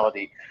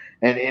personality.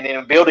 And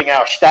in building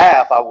our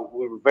staff,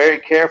 we were very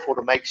careful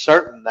to make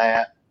certain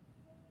that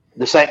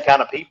the same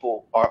kind of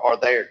people are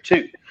there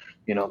too.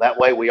 That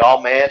way we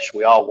all mesh,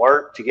 we all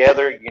work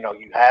together.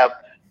 You have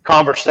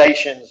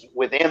conversations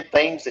within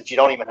things that you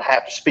don't even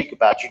have to speak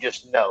about. You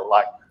just know,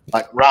 like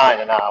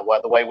Ryan and I,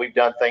 the way we've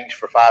done things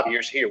for 5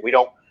 years here, we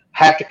don't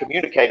have to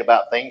communicate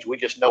about things. We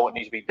just know what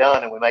needs to be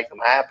done and we make them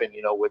happen,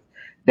 with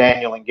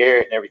Daniel and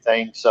Garrett and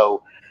everything.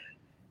 So,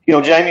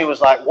 Jamie was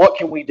like, what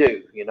can we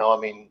do?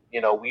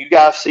 You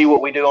guys see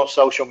what we do on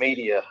social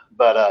media,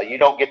 but you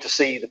don't get to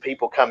see the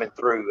people coming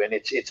through, and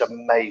it's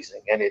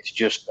amazing, and it's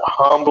just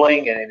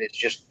humbling, and it's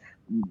just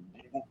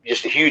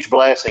a huge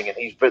blessing. And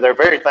they're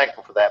very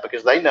thankful for that,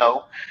 because they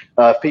know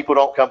if people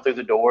don't come through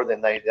the door,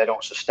 then they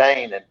don't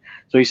sustain. And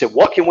so he said,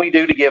 what can we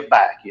do to give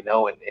back?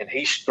 And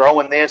he's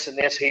throwing this and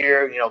this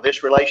here,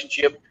 this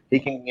relationship, he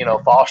can,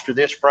 foster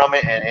this from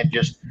it. And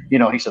just,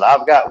 he said,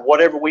 I've got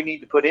whatever we need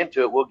to put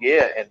into it, we'll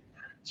get. And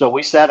so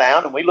we sat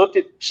down and we looked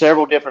at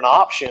several different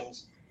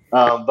options.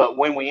 But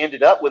when we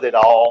ended up with it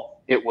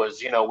all, it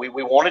was, we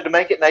wanted to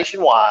make it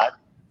nationwide.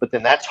 But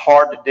then that's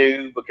hard to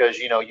do because,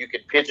 you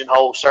can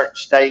pigeonhole certain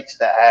states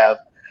that have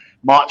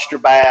monster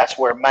bass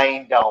where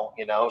Maine don't,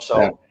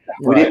 So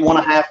we didn't want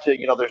to have to,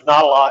 there's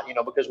not a lot,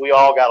 because we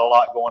all got a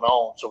lot going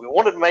on. So we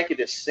wanted to make it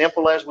as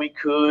simple as we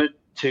could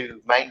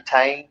to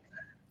maintain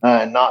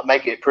and not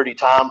make it pretty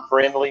time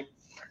friendly.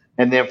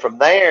 And then from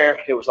there,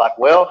 it was like,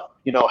 well,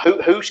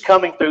 who's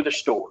coming through the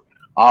store?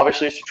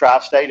 Obviously, it's the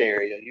tri-state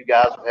area. You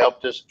guys have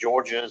helped us.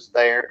 Georgia's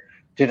there,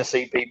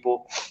 Tennessee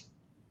people.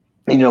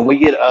 we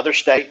get other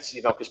states,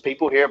 because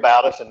people hear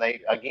about us, and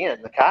they,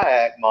 again, the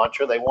kayak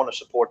mantra, they want to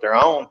support their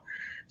own.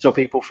 So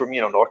people from,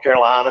 North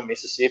Carolina,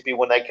 Mississippi,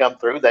 when they come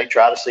through, they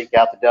try to seek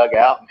out the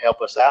dugout and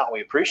help us out. And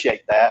we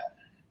appreciate that.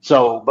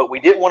 So, but we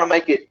didn't want to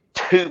make it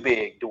too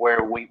big to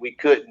where we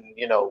couldn't,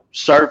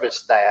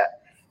 service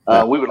that.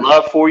 We would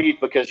love for you,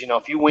 because,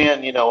 if you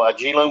win, a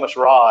G Loomis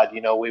rod,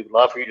 we would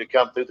love for you to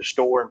come through the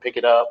store and pick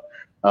it up.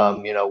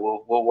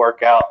 We'll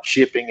work out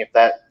shipping if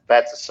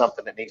that's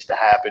something that needs to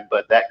happen,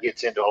 but that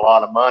gets into a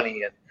lot of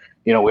money,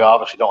 and we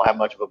obviously don't have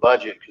much of a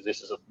budget because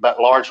this is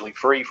largely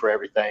free for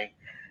everything.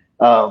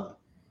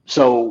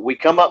 So we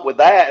come up with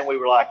that, and we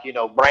were like,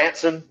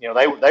 Branson,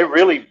 they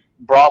really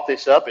brought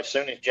this up as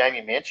soon as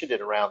Jamie mentioned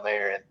it around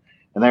there,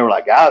 and they were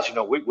like, guys,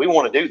 we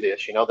want to do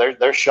this.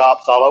 There's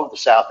shops all over the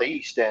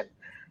Southeast, and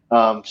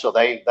so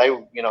they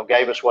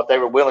gave us what they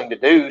were willing to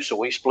do, so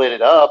we split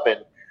it up,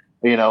 and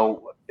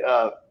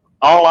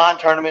online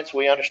tournaments,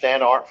 we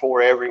understand, aren't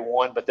for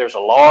everyone, but there's a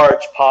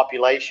large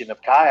population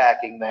of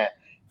kayaking that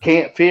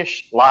can't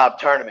fish live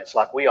tournaments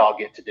like we all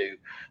get to do.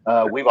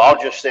 We've all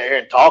just sat here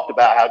and talked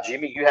about how,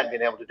 Jimmy, you hadn't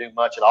been able to do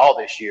much at all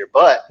this year,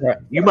 but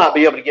you might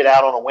be able to get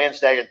out on a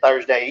Wednesday and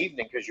Thursday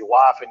evening because your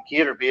wife and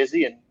kid are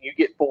busy, and you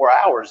get 4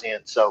 hours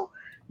in. So,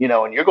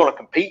 and you're going to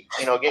compete,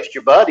 against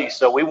your buddies.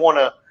 So we want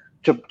to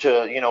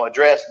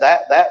address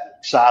that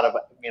side of,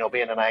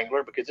 being an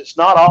angler, because it's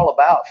not all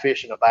about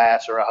fishing a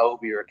bass or a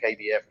Hobie or a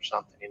KBF or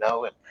something,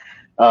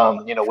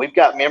 and, we've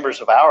got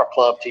members of our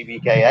club,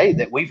 TVKA,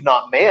 that we've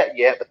not met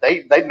yet, but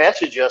they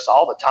message us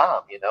all the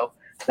time,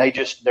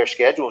 their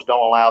schedules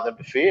don't allow them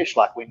to fish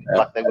like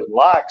they would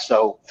like.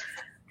 So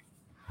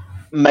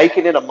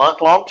making it a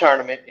month-long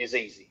tournament is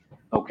easy.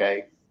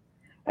 Okay.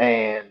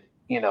 And,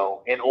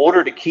 in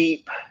order to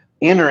keep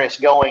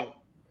interest going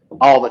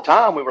all the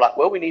time, we were like,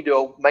 well, we need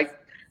to make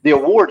the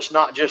awards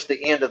not just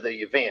the end of the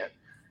event.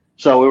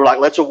 So we were like,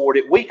 let's award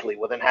it weekly.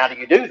 Well, then how do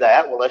you do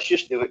that? Well, let's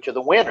just do it to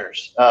the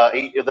winners,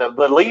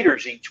 the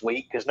leaders each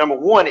week, because number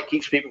one, it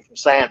keeps people from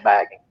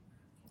sandbagging.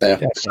 Yeah.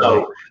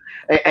 So,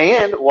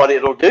 and what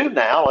it'll do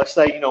now, let's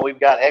say, we've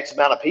got X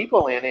amount of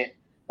people in it.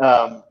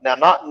 Now,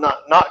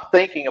 not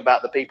thinking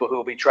about the people who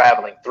will be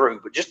traveling through,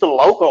 but just the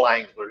local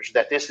anglers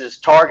that this is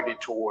targeted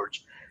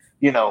towards.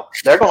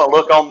 They're going to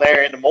look on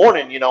there in the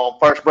morning, on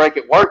first break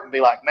at work and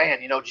be like, man,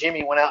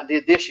 Jimmy went out and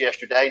did this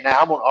yesterday. Now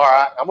I'm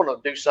going to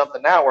do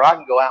something now where I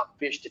can go out and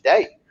fish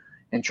today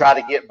and try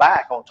to get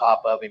back on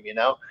top of him,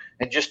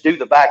 and just do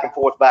the back and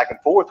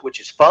forth, which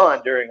is fun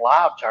during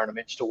live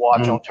tournaments to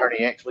watch on Tourney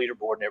X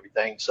leaderboard and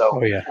everything. So,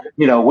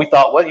 we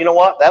thought, well, you know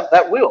what,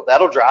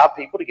 that'll drive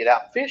people to get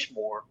out and fish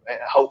more,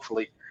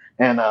 hopefully.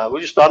 And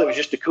we just thought it was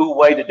just a cool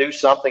way to do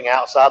something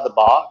outside the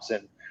box,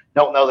 and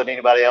don't know that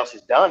anybody else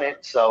has done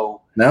it.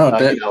 So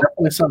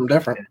definitely something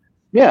different.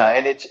 Yeah.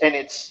 And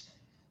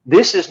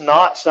this is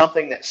not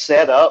something that's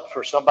set up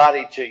for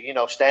somebody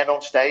to, stand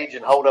on stage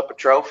and hold up a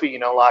trophy,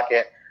 like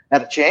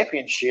at a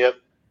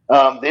championship.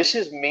 This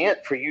is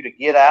meant for you to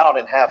get out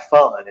and have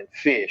fun and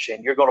fish,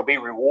 and you're going to be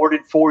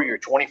rewarded for your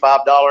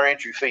 $25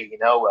 entry fee.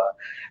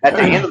 At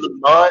the end of the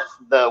month,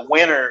 the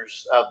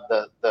winners of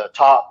the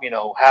top,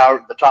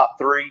 the top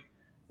three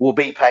will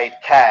be paid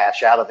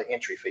cash out of the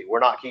entry fee. We're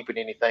not keeping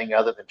anything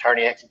other than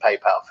Tourney X and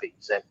PayPal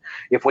fees. And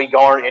if we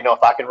garner,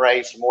 if I can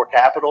raise some more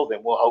capital, then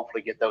we'll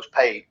hopefully get those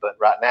paid. But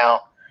right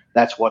now,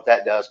 that's what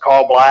that does.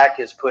 Carl Black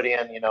has put in,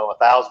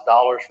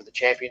 $1,000 for the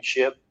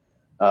championship.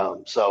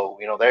 So,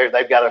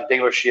 they've got a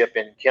dealership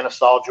in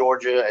Kennesaw,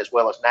 Georgia, as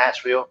well as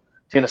Nashville,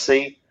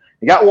 Tennessee.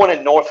 You got one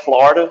in North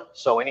Florida,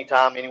 so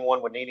anytime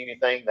anyone would need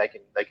anything, they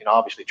can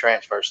obviously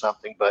transfer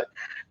something. But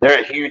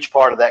they're a huge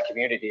part of that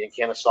community in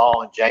Kennesaw,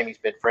 and Jamie's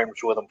been friends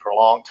with them for a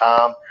long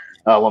time.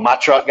 When my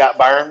truck got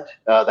burned,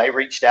 they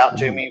reached out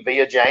to me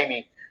via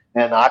Jamie,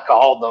 and I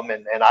called them,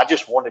 and I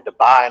just wanted to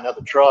buy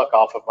another truck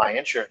off of my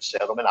insurance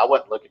settlement. I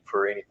wasn't looking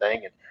for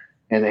anything,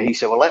 and he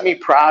said, well, let me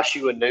price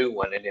you a new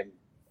one. And then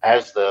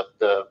as the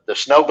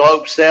snow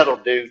globe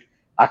settled, dude,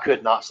 I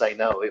could not say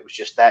no. It was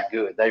just that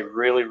good. They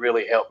really,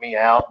 really helped me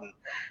out.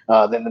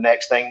 And then the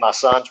next thing, my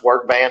son's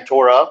work van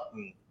tore up,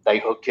 and they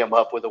hooked him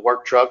up with a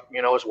work truck,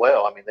 as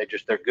well. I mean,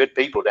 they're good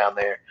people down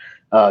there.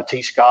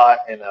 T. Scott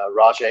and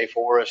Rajay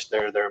Forrest,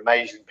 they're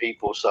amazing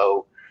people.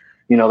 So,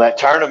 that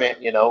tournament,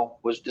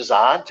 was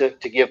designed to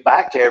give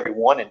back to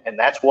everyone, and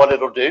that's what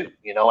it'll do,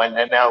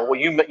 And now,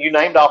 you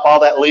named off all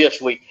that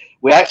list. We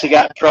actually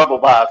got in trouble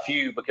by a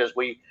few because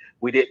we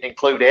didn't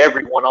include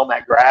everyone on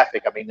that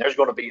graphic. I mean, there's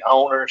going to be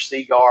Owner,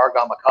 Seagar,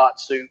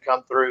 Gamakatsu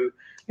come through,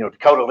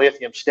 Dakota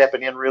Lithium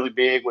stepping in really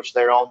big, which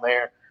they're on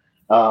there.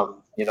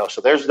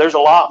 So there's a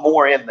lot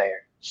more in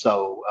there.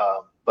 So,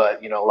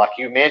 but, like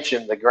you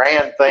mentioned, the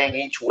grand thing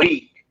each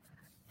week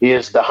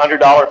is the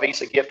 $100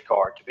 Visa gift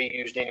card to be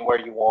used anywhere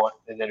you want.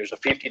 And then there's a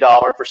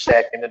 $50 for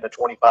second and a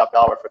 $25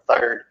 for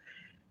third.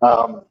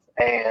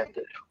 And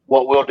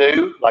what we'll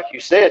do, like you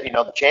said,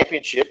 the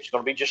championship is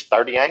going to be just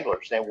 30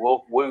 anglers, and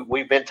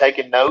we've been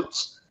taking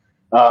notes.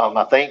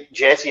 I think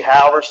Jesse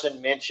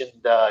Halverson mentioned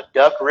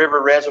Duck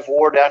River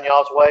Reservoir down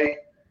y'all's way,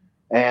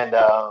 and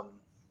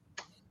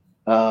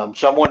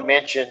someone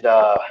mentioned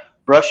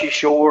Brushy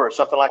Shore or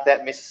something like that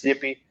in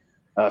Mississippi.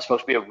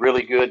 Supposed to be a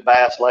really good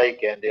bass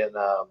lake. And then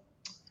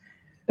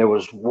there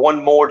was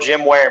one more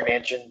Jim Ware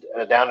mentioned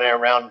down there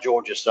around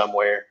Georgia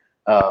somewhere.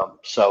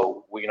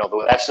 So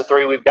that's the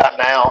 3 we've got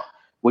now.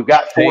 We've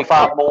got 4 or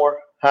 5 more.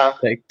 Huh?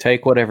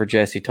 Take whatever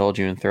Jesse told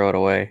you and throw it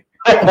away.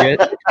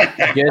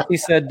 Jesse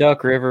said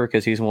Duck River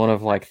because he's one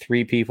of like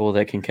 3 people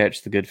that can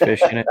catch the good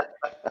fish in it.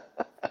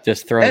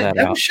 Just throw that It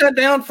out. was shut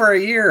down for a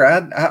year.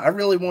 I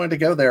really wanted to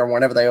go there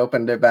whenever they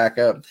opened it back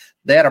up.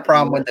 They had a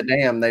problem with the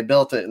dam. They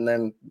built it, and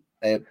then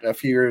a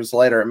few years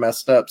later it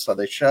messed up, so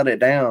they shut it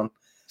down.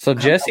 So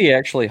Jesse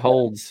actually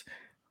holds,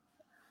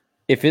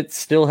 if it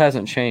still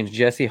hasn't changed,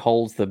 Jesse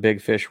holds the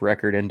big fish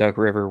record in Duck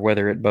River,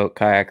 whether it boat,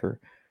 kayak, or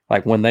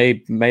like when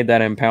they made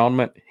that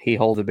impoundment, he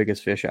holds the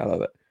biggest fish out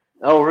of it.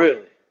 Oh,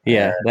 really?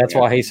 Yeah, that's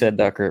why he said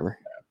Duck River.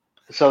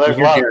 So there's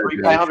a lot of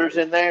 3-pounders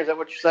in there. Is that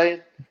what you're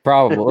saying?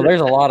 Probably. Well, there's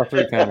a lot of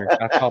 3-pounders.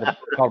 I caught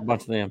a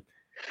bunch of them.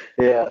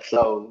 Yeah.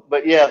 So,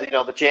 but yeah,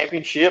 the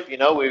championship,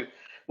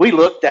 we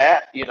looked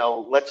at,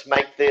 let's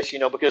make this,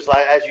 because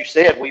as you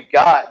said, we've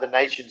got the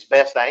nation's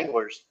best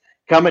anglers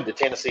coming to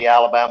Tennessee,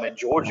 Alabama, and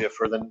Georgia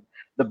for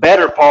the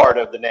better part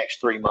of the next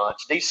 3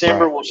 months.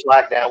 December will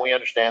slack down. We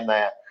understand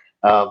that.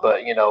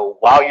 But,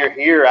 while you're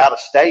here out of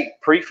state,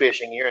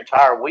 pre-fishing your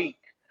entire week,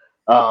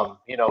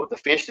 the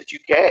fish that you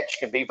catch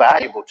can be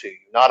valuable to you,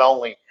 not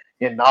only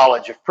in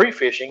knowledge of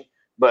pre-fishing,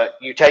 but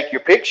you take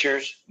your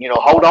pictures,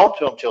 hold on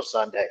to them till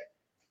Sunday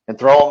and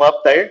throw them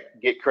up there,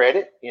 get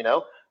credit,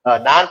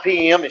 9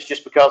 p.m. is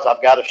just because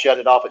I've got to shut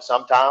it off at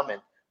some time.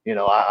 And,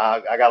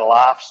 I got a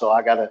life, so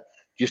I got to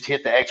just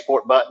hit the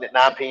export button at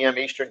 9 p.m.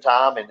 Eastern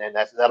time. And then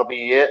that'll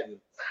be it.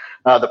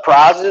 And the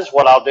prizes,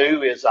 what I'll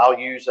do is I'll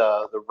use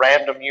the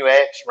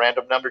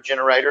random number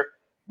generator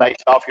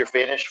based off your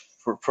finish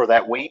for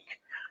that week.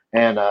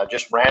 And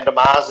just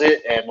randomize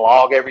it and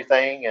log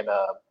everything, and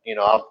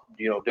I'll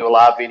do a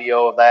live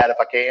video of that if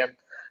I can,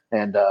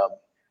 and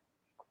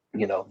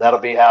that'll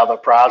be how the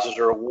prizes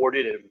are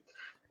awarded, and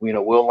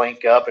we'll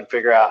link up and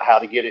figure out how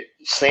to get it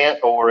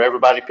sent, or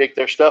everybody pick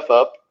their stuff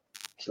up.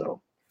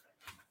 So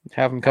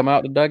have them come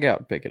out to dugout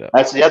and pick it up.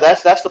 That's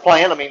the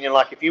plan. I mean,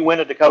 like if you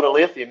win a Dakota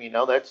Lithium,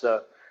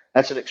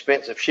 that's an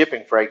expensive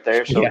shipping freight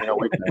there. So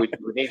we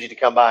need you to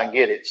come by and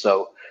get it.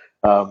 So.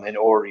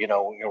 Or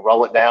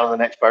roll it down to the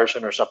next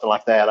person or something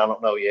like that. I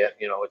don't know yet.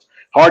 It's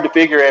hard to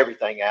figure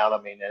everything out.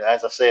 I mean,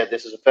 as I said,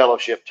 this is a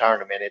fellowship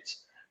tournament.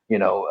 It's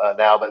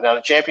now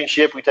the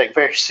championship we take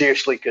very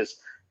seriously because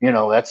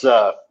that's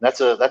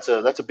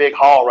a big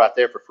haul right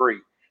there for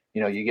free.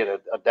 You get a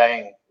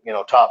dang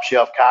top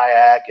shelf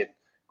kayak, and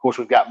of course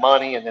we've got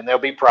money, and then there'll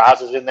be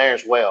prizes in there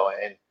as well.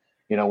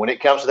 And when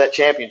it comes to that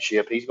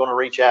championship, he's going to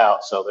reach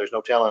out. So there's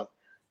no telling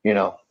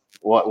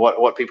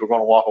what people are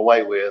going to walk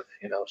away with.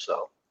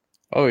 So.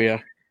 Oh, yeah.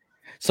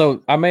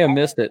 So I may have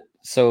missed it.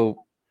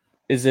 So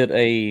is it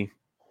a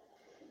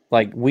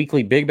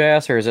weekly big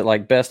bass, or is it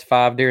like best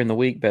 5 during the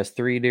week, best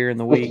 3 during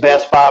the week?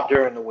 Best 5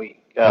 during the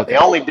week. Okay.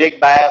 The only big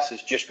bass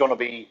is just going to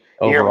be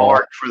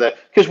earmarked for that,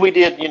 because we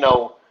did,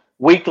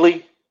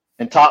 weekly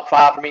and top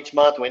 5 from each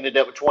month. We ended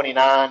up with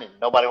 29, and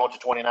nobody wants a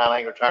 29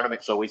 angler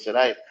tournament. So we said,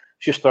 hey,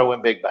 just throw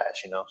in big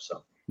bass,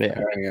 so. Yeah.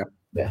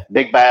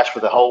 Big bass for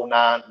the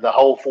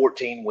whole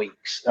 14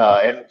 weeks.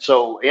 And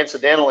so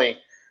incidentally,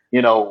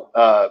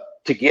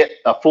 to get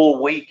a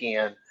full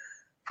weekend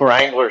for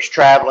anglers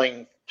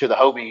traveling to the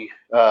Hobie,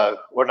 it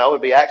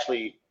would be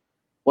actually,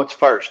 what's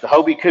first, the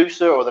Hobie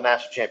Coosa or the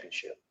National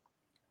Championship?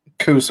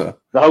 Coosa.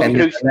 The Hobie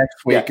Coosa.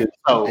 Next week is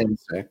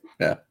Tennessee.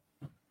 Yeah.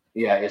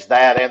 Yeah, it's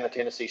that and the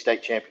Tennessee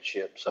State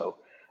Championship. So,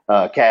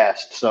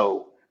 cast.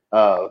 So,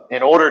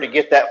 in order to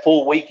get that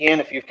full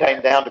weekend, if you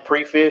came down to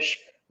pre-fish,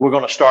 we're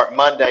going to start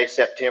Monday,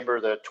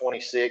 September the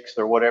 26th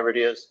or whatever it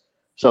is.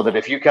 So that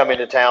if you come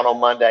into town on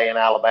Monday in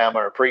Alabama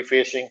or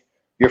pre-fishing,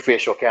 your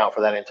fish will count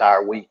for that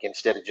entire week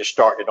instead of just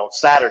starting it on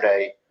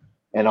Saturday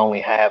and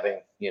only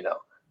having,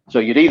 So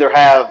you'd either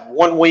have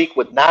 1 week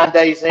with 9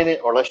 days in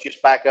it, or let's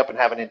just back up and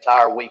have an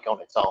entire week on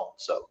its own.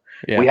 So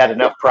we had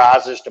enough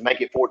prizes to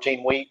make it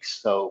 14 weeks.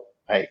 So,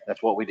 hey,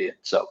 that's what we did.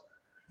 So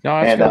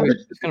it's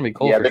going to be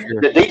cool for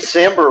sure. The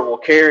December will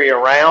carry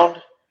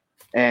around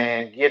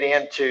and get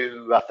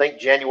into, I think,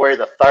 January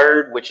the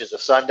 3rd, which is a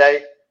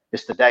Sunday.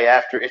 It's the day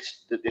after.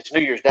 It's New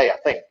Year's Day, I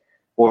think,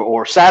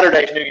 or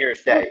Saturday's New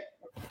Year's Day,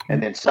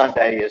 and then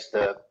Sunday is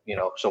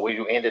So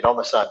we ended on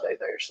the Sunday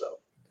there. So,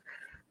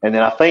 and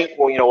then I think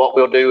what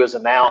we'll do is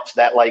announce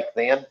that lake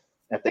then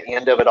at the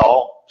end of it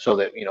all, so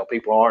that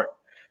people aren't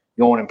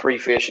going and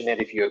pre-fishing it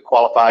if you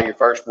qualify your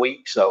first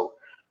week. So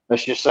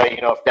let's just say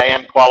if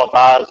Dan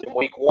qualifies in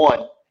week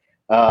 1,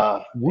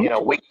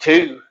 week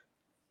 2.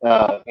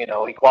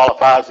 He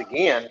qualifies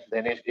again,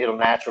 then it'll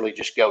naturally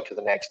just go to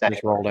the next day.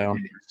 Just roll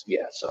down.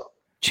 Yeah. So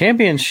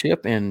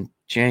championship in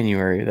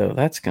January though,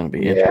 that's going to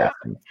be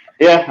interesting.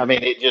 Yeah. I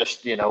mean, it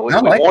just we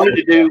wanted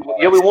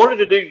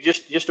to do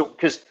just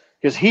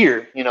because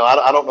here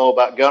I don't know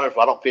about Gunners.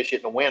 I don't fish it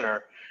in the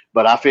winter,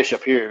 but I fish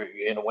up here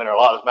in the winter a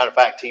lot. As a matter of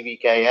fact,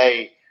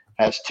 TVKA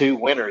has 2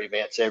 winter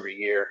events every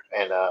year,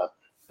 and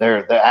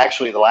they're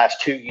actually the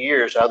last 2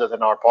 years, other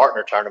than our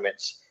partner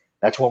tournaments,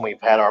 that's when we've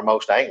had our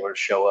most anglers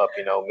show up,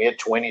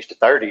 mid-20s to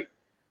 30.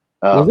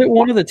 Was it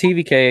one of the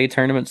TVKA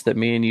tournaments that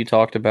me and you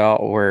talked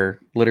about where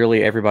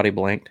literally everybody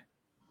blinked?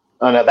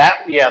 No,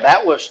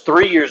 that was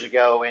 3 years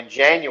ago in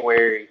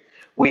January.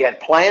 We had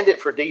planned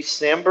it for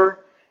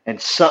December,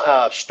 and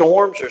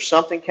storms or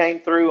something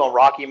came through on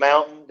Rocky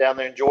Mountain down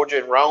there in Georgia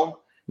and Rome.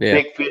 Yeah.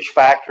 Big fish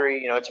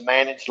factory. It's a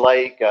managed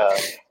lake.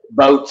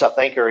 Boats, I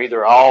think, are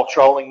either all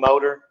trolling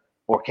motor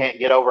or can't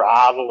get over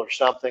idle or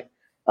something.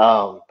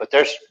 But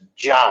there's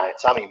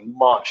giants,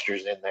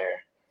 monsters in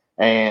there.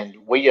 And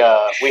we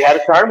had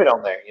a tournament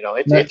on there.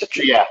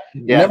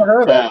 Never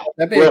heard of that.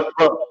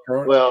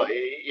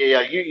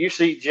 You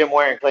see Jim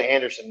Ware and Clay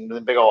Henderson,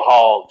 the big old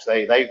hogs.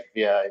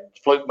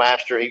 Fluke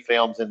Master, he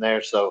films in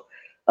there. So,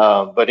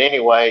 but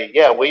anyway,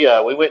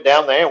 we went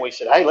down there and we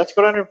said, hey, let's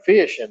go down there and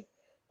fish. And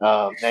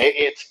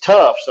it's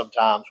tough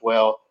sometimes.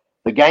 Well,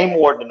 the game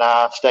warden and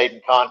I stayed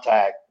in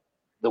contact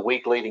the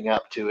week leading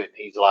up to it.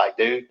 He's like,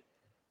 dude,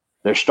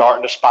 they're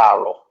starting to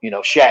spiral.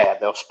 Shad,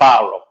 they'll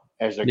spiral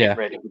as they're getting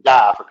ready to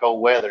die for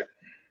cold weather.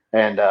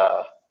 And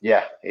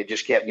it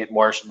just kept getting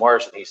worse and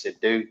worse. And he said,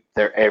 dude,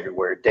 they're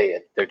everywhere,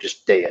 dead. They're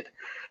just dead.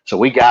 So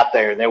we got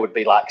there and there would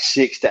be like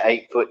 6 to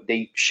 8 foot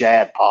deep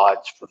shad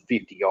pods for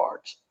 50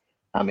 yards.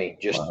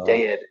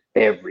 Dead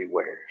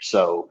everywhere.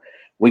 So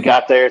we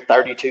got there,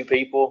 32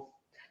 people.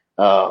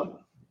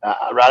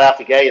 Right out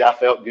the gate, I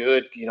felt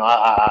good.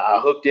 I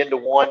hooked into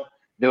one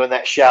doing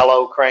that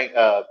shallow crank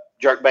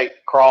jerkbait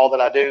crawl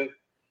that I do.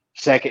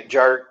 Second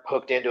jerk,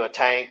 hooked into a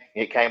tank.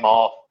 It came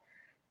off.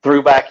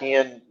 Threw back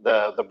in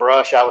the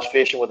brush I was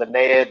fishing with a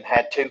Ned and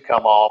had 2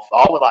 come off,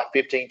 all in like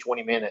 15,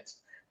 20 minutes.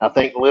 I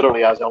think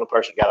literally I was the only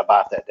person who got a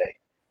bite that day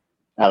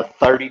out of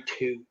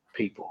 32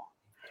 people.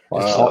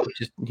 Wow.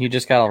 You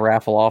just got to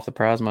raffle off the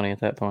prize money at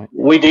that point.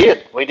 We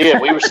did. We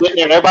were sitting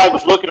there and everybody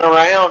was looking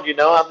around,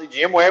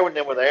 Jim Ware and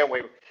them were there, and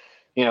we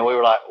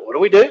were like, what do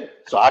we do?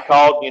 So I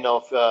called, I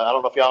don't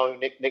know if y'all know who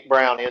Nick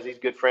Brown is. He's a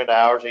good friend of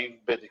ours. He's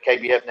been the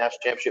KBF National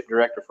Championship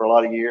director for a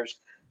lot of years.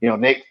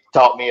 Nick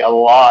taught me a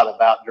lot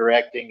about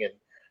directing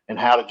and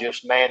how to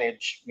just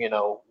manage,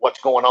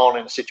 what's going on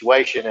in a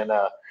situation. And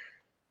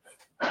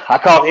I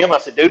called him. I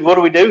said, dude, what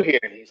do we do here?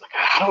 And he's like,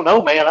 I don't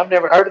know, man. I've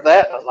never heard of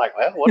that. And I was like,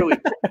 well, what do we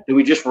do?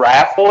 We just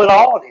raffle it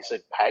all? And he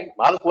said, hey,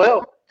 might as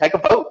well take a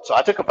vote. So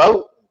I took a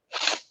vote.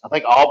 I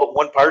think all but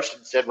one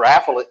person said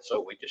raffle it.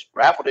 So we just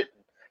raffled it.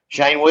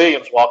 Shane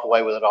Williams walked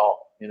away with it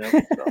all,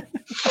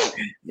 So,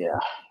 yeah.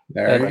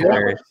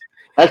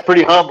 That's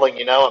pretty humbling,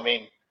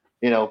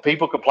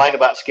 people complain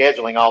about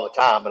scheduling all the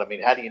time, but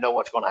how do you know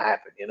what's going to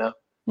happen,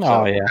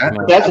 Oh, yeah.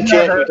 That's a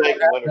chance we take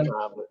in the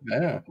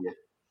wintertime.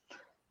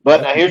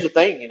 But now here's the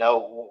thing,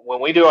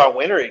 when we do our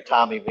winter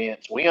time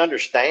events, we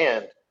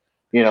understand,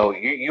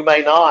 you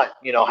may not,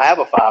 have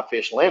a 5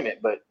 fish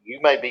limit, but you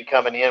may be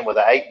coming in with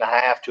an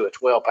 8.5 to a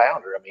 12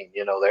 pounder.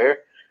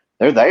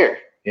 They're there,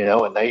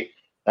 and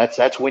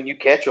that's when you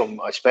catch them,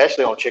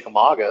 especially on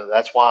Chickamauga.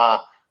 That's why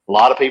a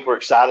lot of people are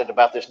excited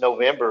about this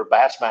November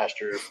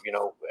Bassmaster,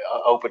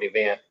 open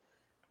event,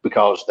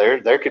 because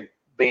there could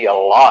be a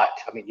lot.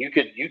 You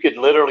could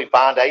literally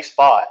find a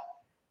spot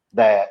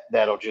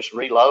that'll just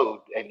reload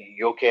and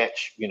you'll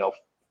catch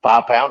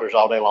 5 pounders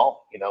all day long,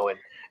 and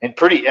I'm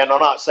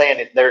not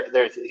saying that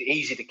they're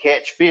easy to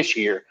catch fish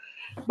here,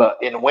 but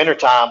in the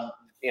wintertime,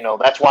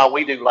 that's why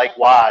we do lake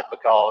wide,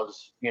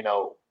 because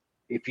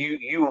if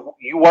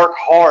you work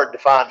hard to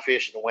find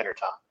fish in the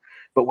wintertime,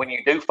 but when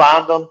you do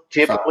find them,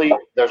 typically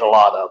there's a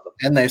lot of them,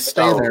 and they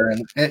stay there.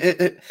 And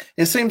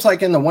it seems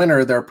like in the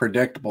winter they're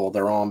predictable.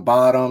 They're on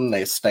bottom.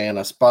 They stay in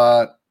a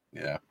spot.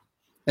 Yeah,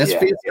 it's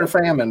feast or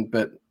famine,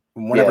 but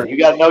whenever you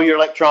got to know your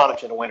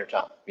electronics in the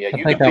wintertime. Yeah,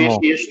 you can fish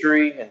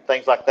history and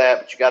things like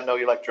that, but you got to know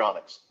your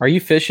electronics. Are you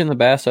fishing the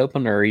Bass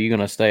Open, or are you going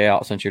to stay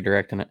out since you're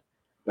directing it?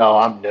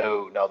 No,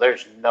 no.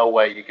 There's no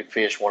way you could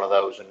fish one of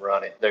those and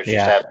run it. There's just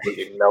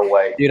absolutely no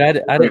way. Dude, I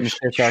didn't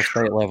fish our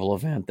state level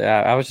event.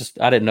 I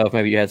didn't know if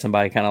maybe you had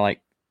somebody kind of like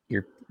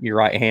your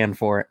right hand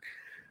for it.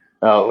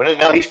 Oh,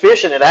 no, he's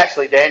fishing it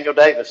actually, Daniel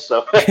Davis.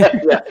 So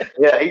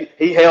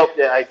he helped.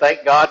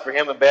 Thank God for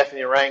him and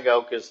Bethany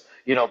Rango, because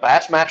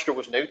Bassmaster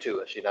was new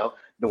to us.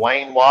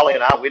 Dwayne Wally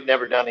and I, we'd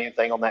never done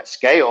anything on that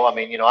scale.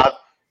 I've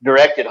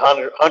directed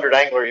 100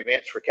 angler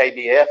events for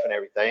KBF and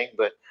everything,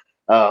 but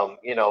but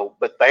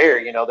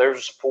there's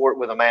a support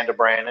with Amanda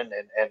Brannon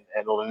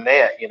and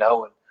Lynette,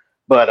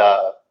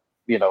 but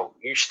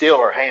you still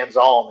are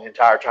hands-on the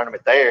entire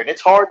tournament there, and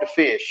it's hard to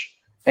fish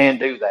and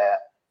do that.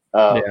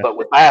 But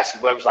with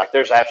basketball, it was like,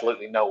 there's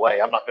absolutely no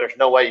way. There's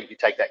no way you could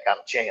take that kind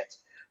of chance.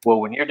 Well,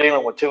 when you're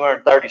dealing with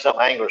 230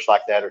 something anglers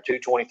like that, or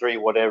 223,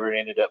 whatever it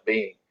ended up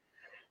being,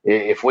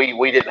 if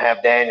we didn't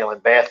have Daniel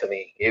and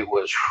Bethany, it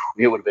would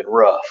have been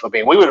rough.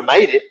 We would have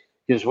made it,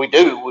 because we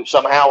do.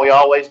 Somehow we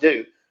always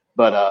do.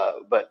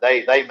 But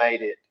they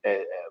made it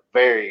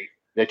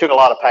they took a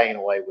lot of pain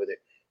away with it.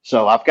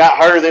 So I've got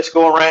her this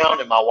go around,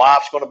 and my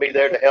wife's going to be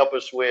there to help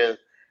us with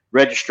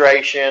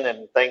registration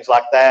and things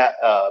like that.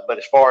 But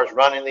as far as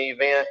running the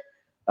event,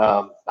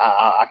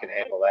 I can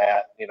handle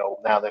that,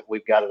 now that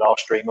we've got it all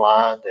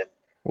streamlined. And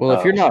well,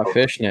 if you're not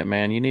fishing it,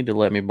 man, you need to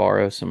let me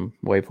borrow some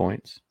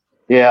waypoints.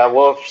 Yeah,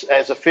 well,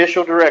 as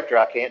official director,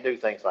 I can't do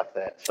things like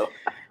that. So,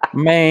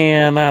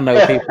 man, I know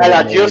people. And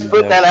I just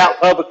put that out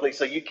publicly,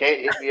 so you can't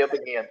hit me up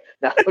again.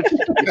 No.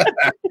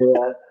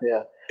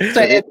 yeah.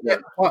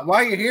 So,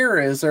 while you're here,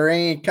 is there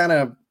any kind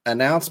of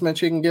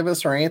announcements you can give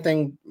us, or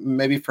anything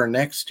maybe for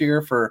next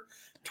year, for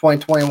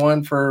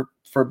 2021 for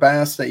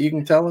bass that you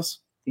can tell us?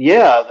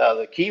 Yeah,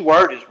 the key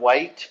word is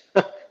wait.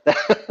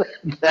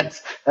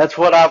 That's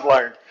what I've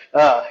learned.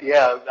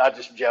 Yeah, I'm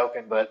just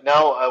joking, but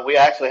no, we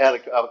actually had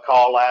a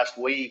call last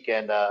week,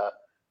 and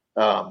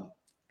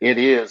it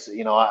is,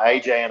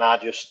 AJ and I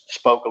just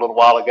spoke a little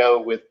while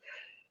ago with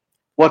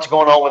what's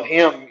going on with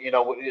him,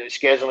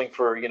 scheduling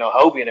for,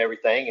 Hobie and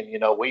everything. And,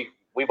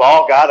 we've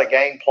all got a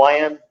game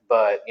plan,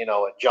 but,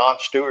 John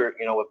Stewart,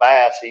 with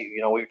Bass,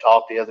 we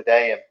talked the other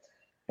day,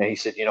 and he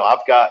said,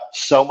 I've got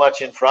so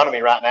much in front of me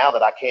right now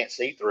that I can't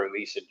see through.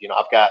 He said,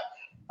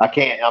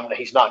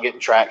 he's not getting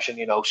traction,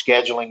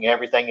 scheduling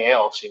everything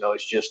else.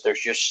 It's just, there's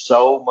just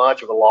so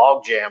much of a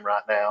log jam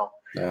right now.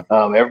 Yeah.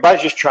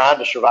 Everybody's just trying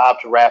to survive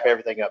to wrap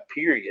everything up,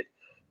 period.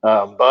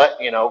 But,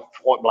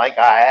 point blank,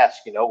 I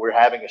asked, we're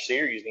having a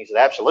series, and he said,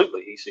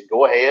 absolutely. He said,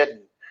 go ahead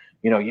and,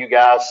 you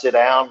guys sit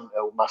down,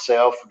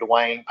 myself,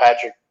 Dwayne,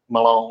 Patrick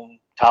Malone,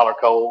 Tyler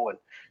Cole,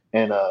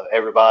 and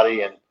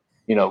everybody, and,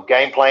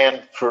 game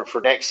plan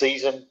for next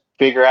season,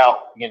 figure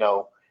out,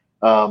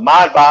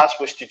 my advice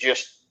was to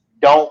just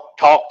don't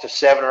talk to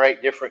 7 or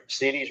 8 different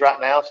cities right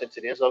now, since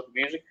it is so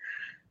confusing.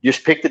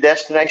 Just pick the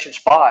destination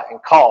spot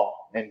and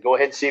call, and go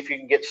ahead and see if you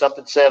can get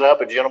something set up,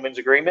 a gentleman's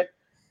agreement.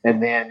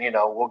 And then,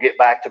 we'll get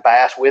back to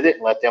Bass with it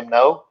and let them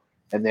know.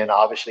 And then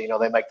obviously,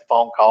 they make the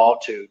phone call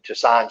to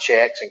sign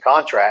checks and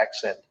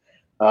contracts. And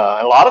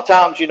a lot of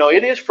times,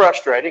 it is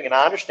frustrating, and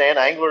I understand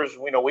anglers,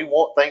 we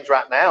want things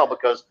right now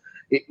because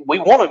we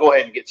want to go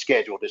ahead and get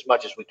scheduled as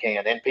much as we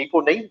can, and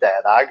people need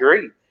that. I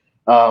agree.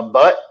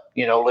 But,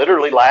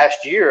 literally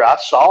last year I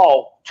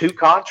saw 2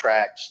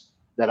 contracts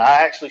that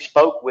I actually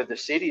spoke with the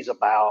cities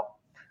about,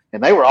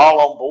 and they were all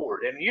on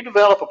board. And you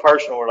develop a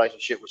personal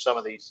relationship with some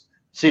of these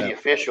city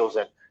officials,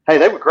 and hey,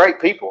 they were great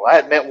people. I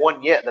hadn't met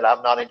one yet that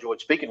I've not enjoyed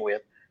speaking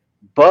with,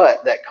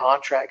 but that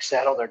contract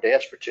sat on their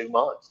desk for 2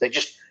 months.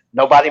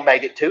 Nobody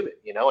made it to it,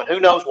 and who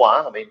knows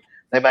why. I mean,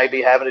 they may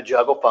be having to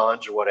juggle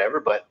funds or whatever,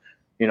 but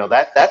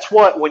that's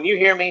what, when you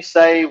hear me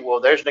say, well,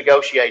 there's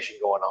negotiation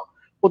going on.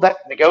 Well, that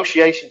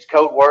negotiation's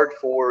code word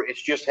for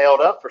it's just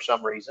held up for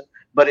some reason,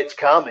 but it's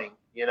coming,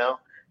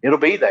 it'll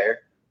be there.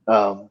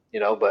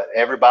 But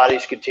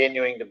everybody's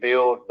continuing to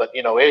build, but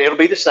it'll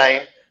be the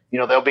same.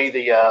 There'll be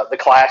the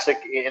Classic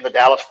in the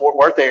Dallas-Fort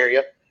Worth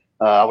area.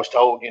 I was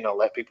told,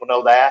 let people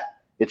know that.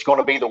 It's going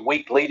to be the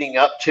week leading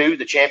up to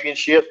the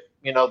championship,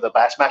 the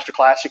Bassmaster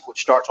Classic, which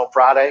starts on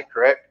Friday,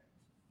 correct?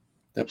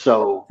 Yep.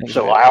 So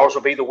ours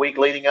will be the week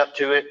leading up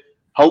to it.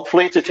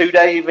 Hopefully it's a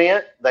 2-day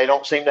event. They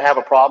don't seem to have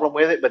a problem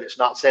with it, but it's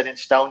not set in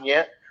stone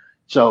yet.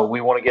 So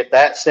we want to get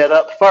that set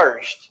up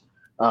first.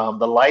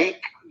 The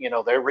lake,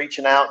 they're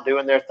reaching out and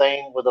doing their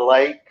thing with the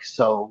lake.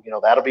 So,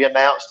 that'll be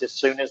announced as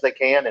soon as they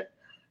can. And,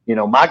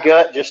 my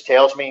gut just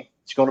tells me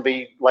it's going to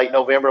be late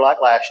November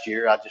like last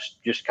year. I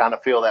just kind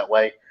of feel that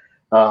way.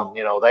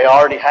 They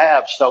already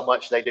have so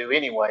much they do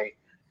anyway,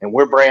 and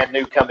we're brand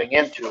new coming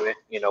into it.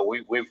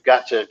 We've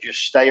got to just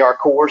stay our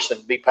course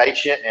and be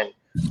patient, and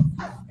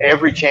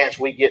every chance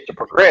we get to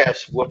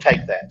progress, we'll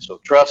take that. So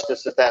trust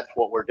us that that's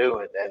what we're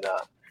doing. And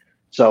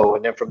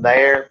and then from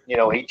there,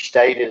 each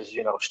state is,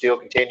 still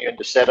continuing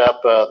to set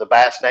up the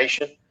Bass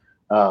Nation.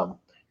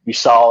 You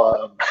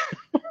saw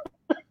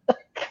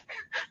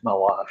my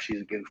wife,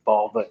 she's a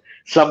goofball, but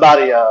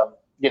somebody,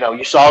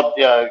 you saw,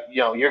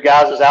 your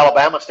guys'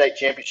 Alabama State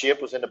Championship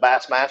was in the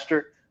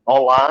Bassmaster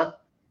online.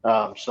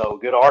 So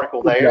good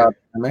article there.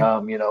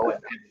 I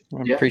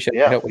appreciate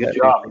the help. Good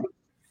job.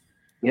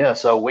 Yeah.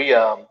 So we,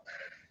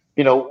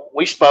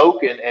 we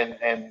spoke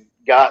and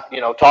got,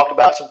 talked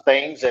about some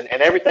things, and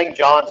everything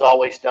John's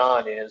always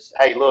done is,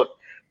 hey, look,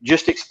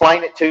 just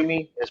explain it to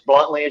me as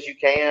bluntly as you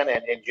can,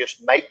 and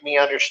just make me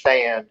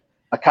understand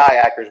a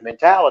kayaker's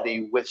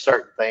mentality with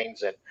certain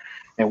things.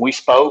 And we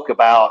spoke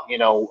about,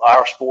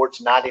 our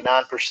sport's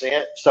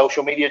 99%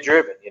 social media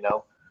driven.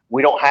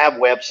 We don't have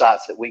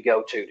websites that we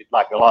go to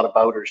like a lot of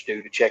boaters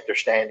do to check their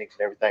standings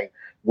and everything.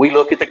 We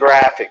look at the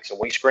graphics and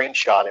we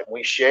screenshot it and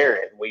we share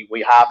it. And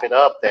we hype it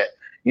up that,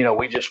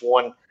 we just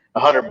won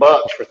 $100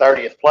 for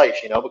 30th place,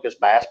 because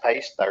Bass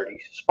pays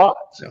 30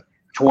 spots. Yeah.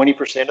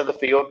 20% of the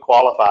field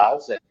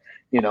qualifies. And,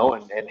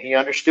 and he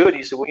understood.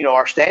 He said, well,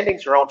 our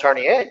standings are on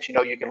Tourney X.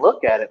 You can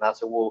look at it. And I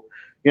said, well,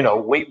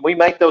 we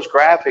make those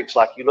graphics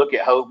like you look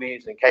at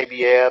Hobie's and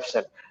KBF's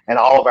and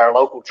all of our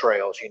local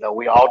trails.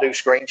 We all do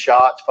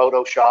screenshots,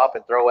 Photoshop,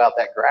 and throw out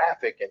that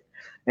graphic.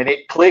 And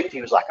it clicked.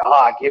 He was like,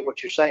 I get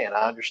what you're saying.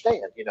 I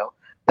understand.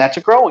 That's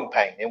a growing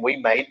pain. And we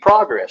made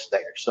progress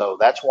there. So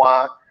that's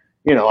why,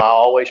 I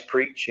always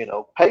preach,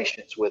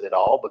 patience with it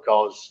all,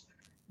 because,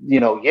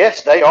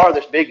 yes, they are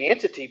this big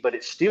entity, but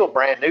it's still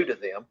brand new to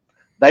them.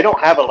 they don't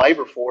have a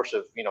labor force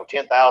of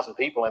 10,000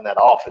 people in that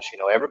office.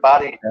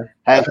 Everybody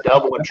has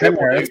double and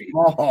triple duty.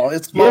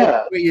 It's small.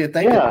 Yeah, you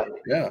think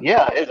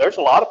there's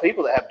a lot of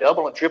people that have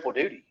double and triple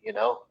duty.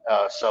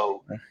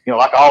 So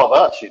like all of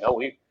us,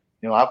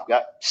 I've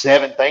got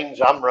 7 things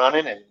I'm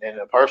running, and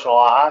a personal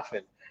life,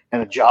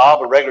 and a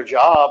job, a regular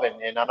job,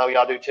 and I know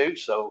y'all do too.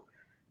 So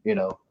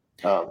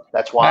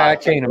that's why I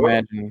can't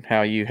imagine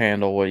how you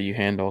handle what you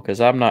handle, because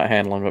I'm not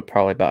handling but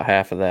probably about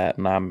half of that,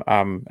 and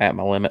I'm at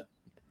my limit.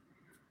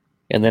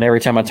 And then every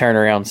time I turn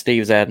around,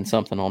 Steve's adding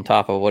something on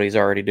top of what he's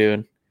already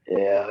doing.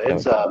 Yeah,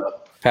 it's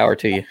power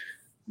to you.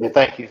 Yeah,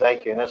 thank you.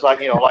 And it's like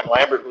like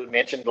Lambert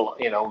mentioned,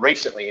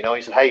 recently.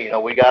 He said, hey,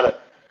 we got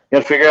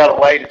to figure out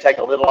a way to take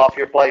a little off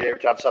your plate every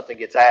time something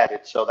gets added.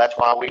 So that's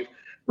why we've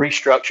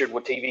restructured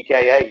with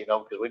TVKA.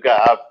 Because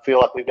I feel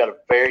like we've got a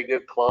very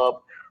good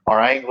club. Our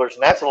anglers,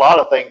 and that's a lot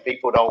of things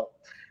people don't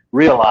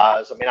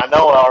realize. I mean, I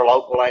know our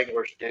local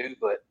anglers do,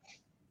 but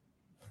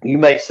you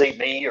may see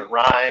me or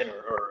Ryan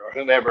or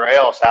whomever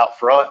else out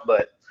front,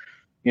 but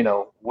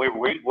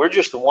we're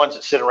just the ones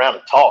that sit around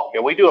and talk.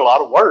 We do a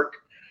lot of work,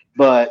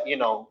 but you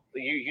know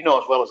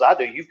as well as I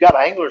do, you've got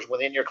anglers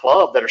within your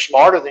club that are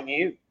smarter than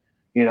you.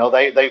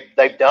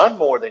 They've done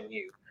more than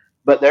you,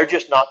 but they're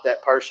just not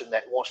that person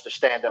that wants to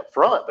stand up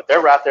front. But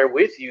they're right there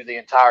with you the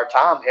entire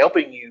time,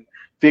 helping you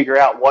figure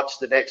out what's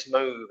the next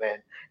move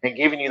and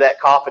giving you that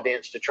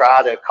confidence to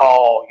try to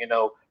call,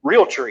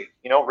 Realtree,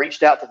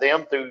 reached out to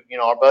them through,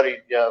 our buddy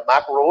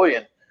McElroy,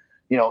 and,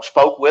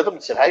 spoke with them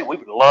and said, hey, we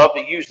would love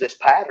to use this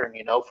pattern,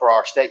 for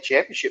our state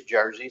championship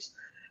jerseys.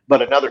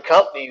 But another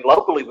company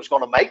locally was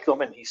going to make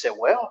them. And he said,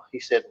 well,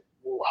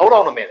 hold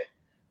on a minute.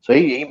 So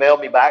he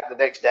emailed me back the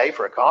next day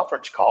for a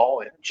conference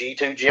call, and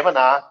G2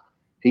 Gemini,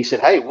 he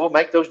said, hey, we'll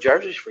make those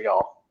jerseys for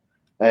y'all.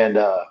 And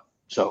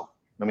so,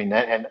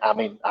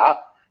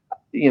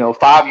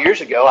 5 years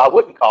ago, I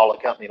wouldn't call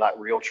a company like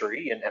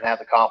Realtree and have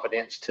the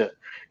confidence to,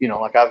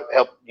 like I've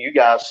helped you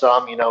guys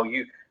some,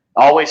 you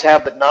always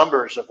have the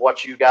numbers of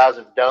what you guys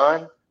have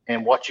done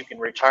and what you can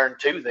return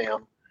to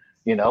them,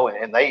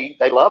 and they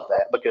love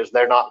that, because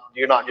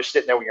you're not just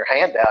sitting there with your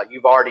hand out.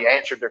 You've already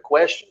answered their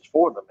questions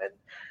for them.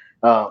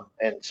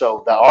 And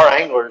so our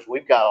anglers,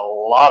 we've got a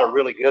lot of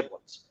really good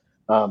ones.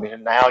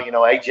 And now,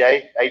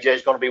 AJ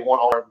is going to be one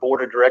on our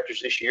board of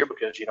directors this year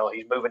because,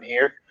 he's moving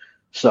here.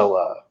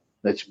 So,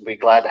 let's be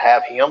glad to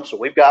have him. So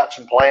we've got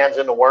some plans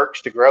in the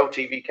works to grow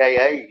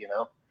TVKA,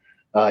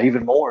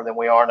 even more than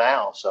we are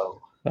now.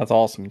 So that's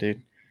awesome,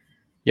 dude.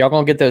 Y'all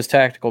gonna get those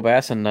tactical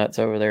bassin nuts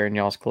over there in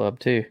y'all's club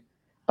too?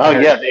 Oh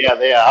yeah.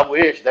 I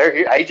wish they're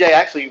here. AJ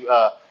actually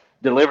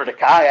delivered a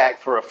kayak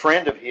for a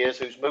friend of his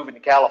who's moving to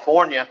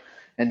California,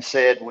 and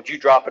said, "Would you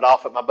drop it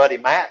off at my buddy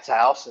Matt's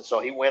house?" And so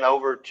he went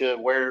over to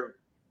where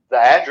the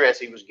address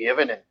he was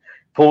given and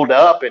pulled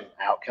up, and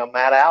out come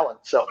Matt Allen.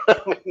 So,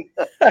 he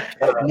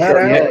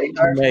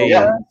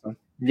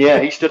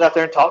stood out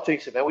there and talked to me.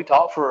 He said, man, we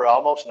talked for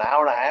almost an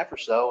hour and a half or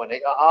so. And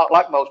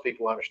like most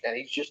people understand,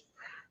 he's just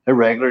a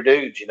regular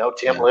dude.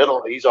 Tim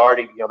Little, he's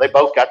already, they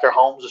both got their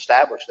homes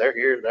established. They're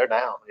here, they're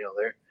now,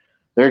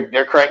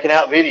 they're cranking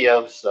out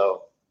videos.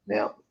 So,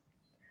 yeah.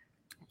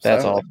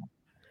 That's awesome.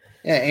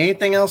 Yeah.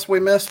 Anything else we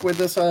missed with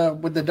this,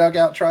 with the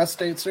Dugout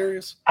Tri-State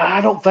Series?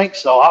 I don't think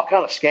so. I'll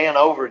kind of scan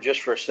over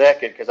just for a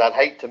second, because I'd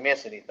hate to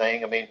miss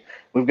anything. I mean,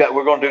 we're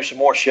going to do some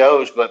more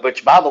shows, but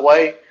by the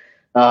way,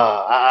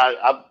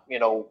 I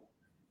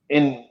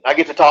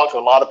get to talk to a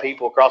lot of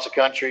people across the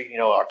country,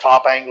 our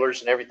top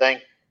anglers and everything.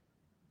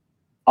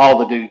 All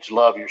the dudes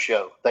love your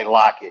show. They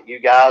like it. You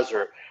guys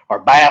are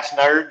bass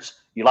nerds.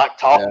 You like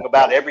talking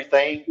about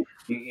everything.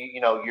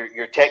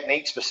 Your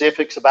technique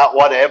specifics about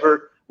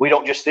whatever. We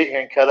don't just sit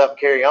here and cut up and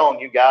carry on.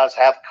 You guys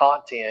have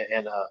content,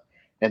 and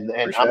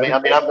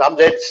I'm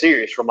dead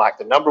serious. From like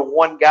the number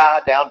 1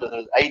 guy down to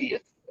the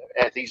 80th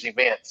at these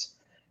events,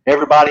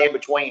 everybody in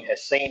between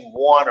has seen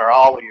one or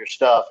all of your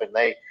stuff, and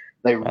they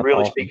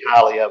really speak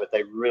highly of it.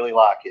 They really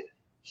like it.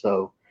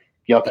 So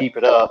y'all keep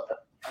it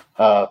up.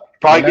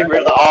 Probably get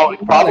rid of the all.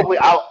 Probably.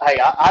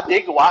 I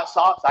dig the White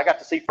Sox. I got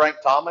to see Frank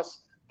Thomas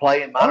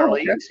play in minor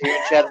leagues here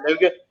in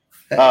Chattanooga.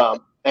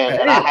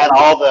 And I had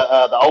all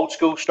the old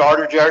school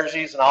starter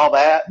jerseys and all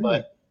that,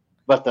 but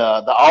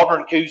the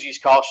Auburn koozies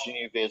cost you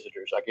new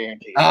visitors, I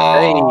guarantee you.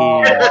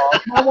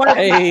 I went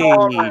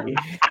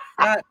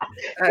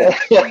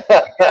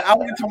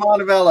to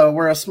Montevallo.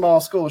 We're a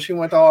small school. She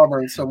went to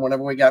Auburn, so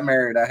whenever we got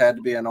married, I had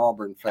to be an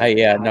Auburn fan.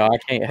 I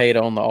can't hate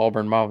on the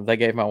Auburn mom. They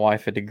gave my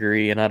wife a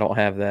degree, and I don't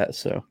have that,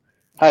 so.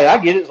 Hey, I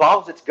get it. As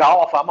long as it's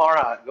golf, I'm all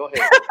right. Go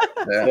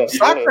ahead.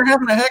 Soccer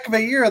having a heck of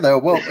a year, though.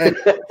 Well,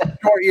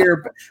 short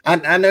year.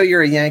 I know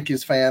you're a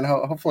Yankees fan.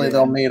 Hopefully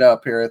they'll meet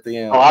up here at the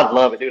end. Oh, I'd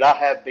love it, dude. I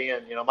have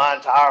been, my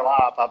entire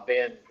life, I've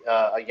been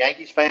a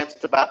Yankees fan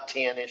since about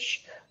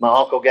 10-ish. My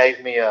uncle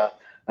gave me an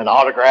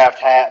autographed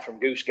hat from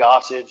Goose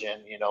Gossage,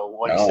 and,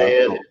 what he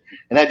said.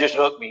 And that just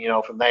hooked me,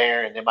 from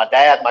there. And then my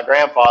dad and my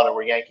grandfather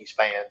were Yankees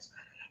fans,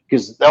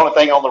 because the only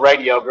thing on the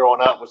radio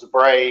growing up was the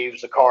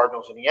Braves, the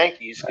Cardinals, and the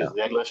Yankees, because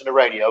they listened to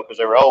radio because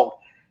they were old.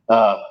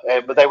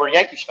 But they were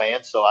Yankees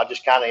fans, so I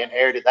just kind of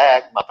inherited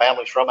that. My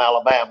family's from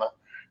Alabama.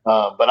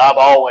 But I've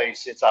always,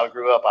 since I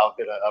grew up, I've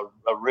been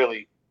a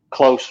really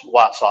close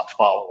White Sox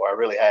follower. I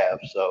really have.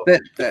 So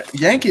the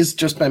Yankees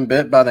just been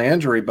bit by the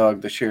injury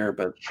bug this year,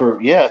 but it's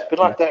been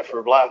like that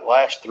for the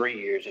last 3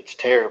 years. It's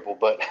terrible,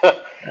 but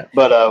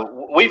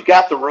we've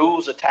got the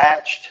rules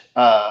attached.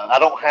 I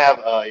don't have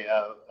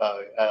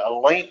a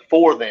link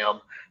for them,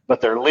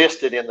 but they're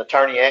listed in the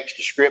Tourney X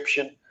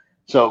description.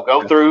 So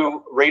go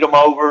through, read them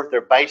over.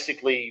 They're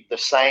basically the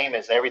same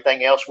as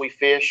everything else we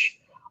fish.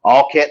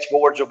 All catch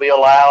boards will be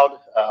allowed.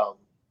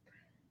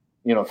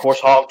 Of course,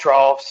 hog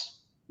troughs.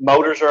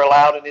 Motors are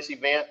allowed in this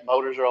event.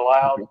 Motors are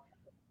allowed.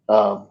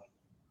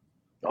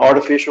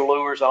 Artificial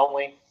lures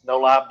only, no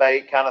live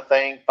bait kind of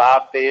thing.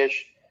 5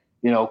 fish,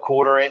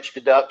 1/4-inch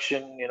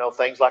deduction,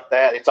 things like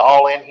that. It's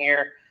all in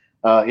here.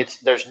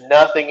 There's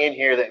nothing in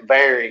here that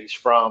varies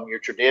from your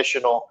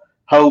traditional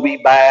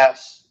Hobie,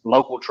 bass,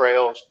 local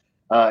trails,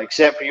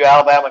 except for you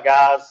Alabama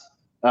guys.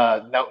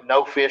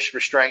 No fish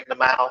restraint in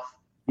the mouth.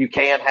 You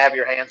can have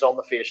your hands on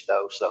the fish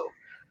though. So,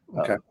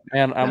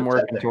 and I'm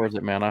working towards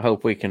it, man. I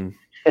hope we can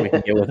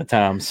get with the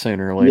times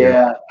sooner or later.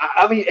 Yeah,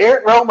 I mean,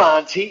 Eric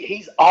Romines,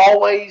 he's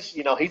always,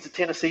 he's a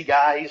Tennessee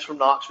guy. He's from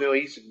Knoxville.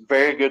 He's a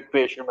very good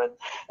fisherman,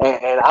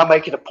 and I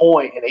make it a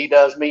point, and he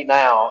does me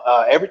now.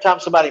 Every time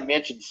somebody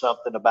mentions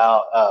something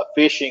about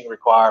fishing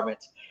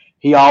requirements,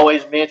 he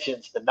always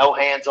mentions the no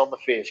hands on the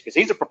fish because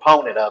he's a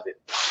proponent of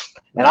it,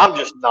 and I'm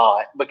just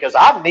not, because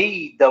I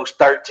need those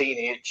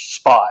 13-inch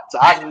spots.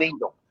 I need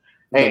them,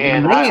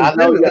 and I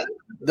know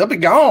they'll be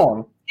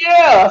gone.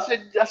 Yeah,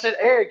 I said,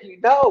 Eric,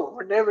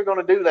 we're never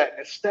going to do that in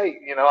this state.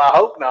 I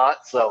hope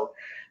not. So,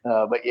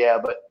 but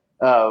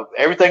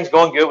everything's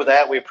going good with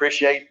that. We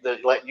appreciate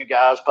letting you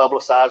guys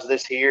publicize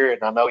this here,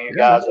 and I know you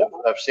guys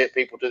have sent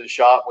people to the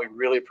shop. We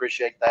really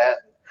appreciate that.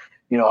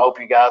 I hope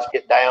you guys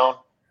get down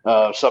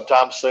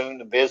sometime soon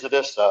to visit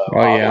us.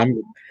 I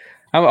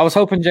was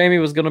hoping Jamie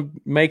was going to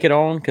make it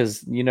on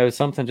because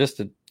something just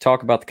to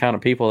talk about the kind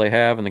of people they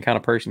have and the kind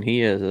of person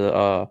he is.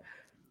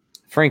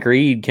 Frank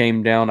Reed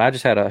came down. I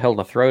just held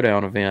a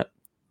throwdown event.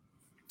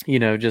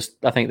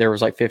 I think there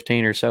was like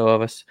 15 or so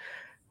of us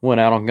went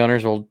out on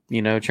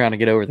Guntersville, trying to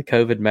get over the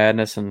COVID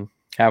madness and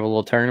have a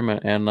little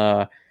tournament.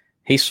 And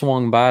he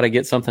swung by to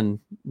get something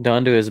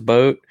done to his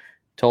boat,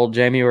 told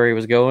Jamie where he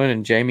was going,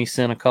 and Jamie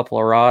sent a couple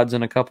of rods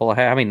and a couple of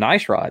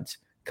nice rods,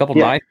 a couple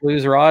nice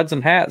blues rods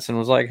and hats, and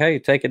was like, hey,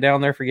 take it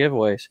down there for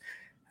giveaways.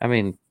 I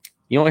mean,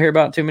 you don't hear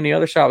about too many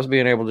other shops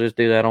being able to just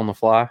do that on the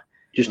fly.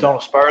 Just on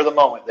a spur of the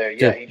moment there.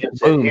 Yeah, he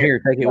just boom, here,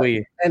 take it with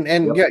you.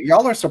 And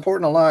y'all are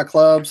supporting a lot of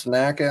clubs,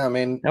 NACA. I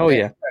mean,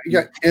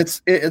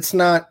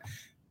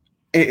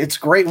 it's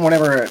great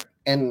whenever,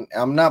 and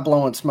I'm not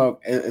blowing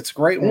smoke. It's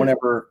great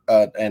whenever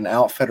an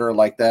outfitter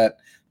like that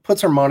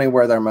puts their money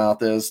where their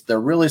mouth is. They're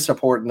really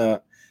supporting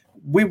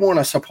we want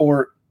to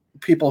support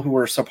people who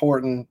are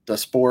supporting the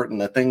sport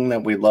and the thing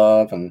that we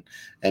love and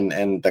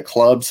the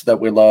clubs that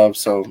we love.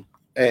 So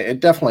it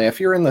definitely, if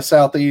you're in the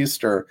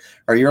Southeast or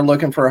you're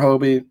looking for a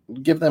Hobie,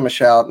 give them a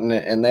shout,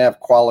 and they have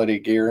quality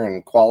gear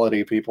and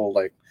quality people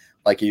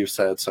like you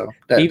said. So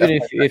even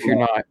if you're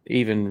not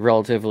even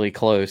relatively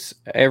close,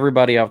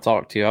 everybody I've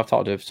talked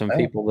to some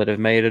people that have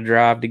made a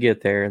drive to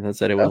get there, and they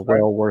said it was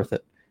well worth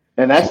it.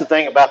 And that's the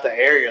thing about the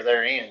area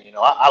they're in.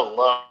 I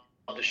love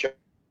the shop.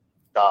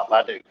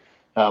 I do.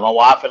 My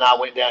wife and I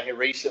went down here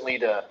recently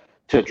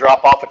to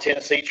drop off a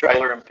Tennessee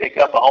trailer and pick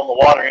up a On the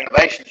Water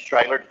Innovations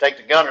trailer to take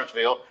to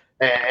Guntersville.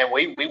 And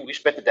we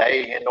spent the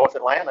day in North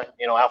Atlanta,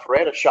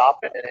 Alpharetta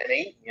shopping and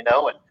eating,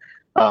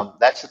 and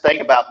that's the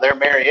thing about their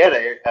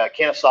Marietta,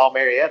 Kennesaw,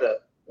 Marietta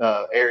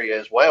area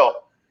as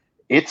well.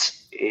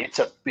 It's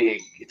a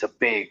big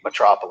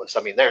metropolis.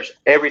 I mean, there's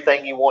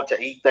everything you want to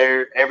eat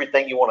there,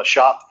 everything you want to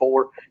shop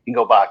for. You can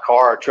go buy a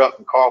car or truck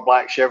from Carl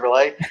Black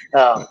Chevrolet.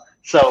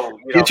 So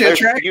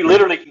you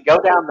literally can go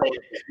down there.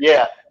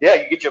 Yeah,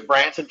 you get your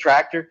Branson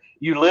tractor.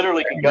 You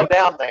literally can go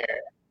down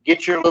there,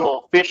 get your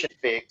little fishing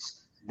fix.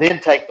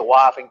 Then take the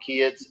wife and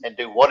kids and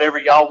do whatever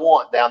y'all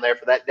want down there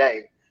for that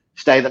day.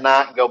 Stay the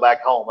night and go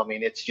back home. I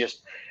mean, it's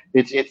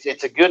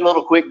a good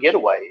little quick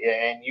getaway,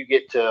 and you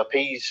get to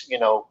appease,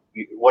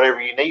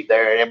 whatever you need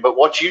there. But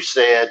what you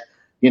said,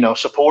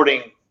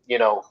 supporting,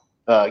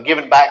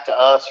 giving back to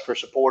us for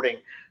supporting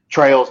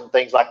trails and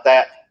things like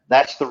that.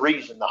 That's the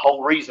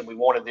whole reason we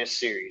wanted this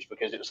series,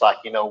 because it was like,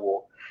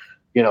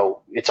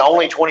 it's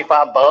only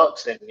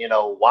 $25, and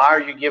why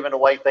are you giving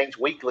away things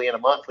weekly in a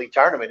monthly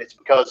tournament? It's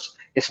because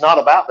it's not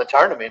about the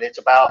tournament. It's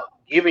about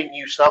giving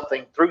you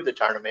something through the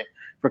tournament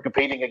for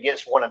competing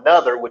against one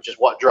another, which is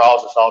what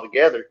draws us all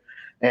together.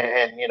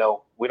 And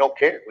we don't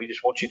care. We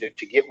just want you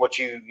to get what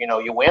you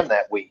win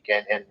that week,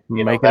 and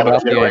that'll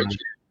generate you.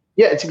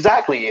 Yeah, it's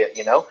exactly it.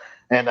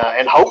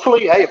 And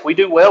hopefully, hey, if we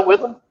do well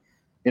with them,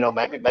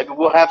 maybe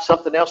we'll have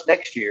something else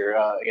next year.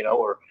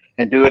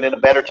 And do it in a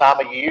better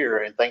time of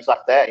year and things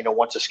like that,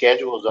 once the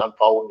schedule is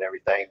unfolding and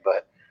everything.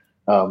 But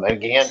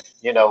again,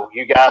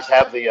 you guys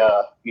have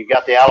you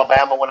got the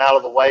Alabama one out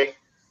of the way.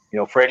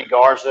 Freddie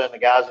Garza and the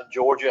guys in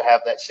Georgia have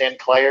that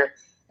Sinclair,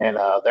 And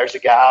there's a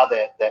guy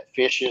that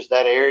fishes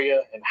that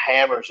area and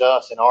hammers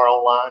us in our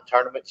online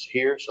tournaments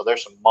here. So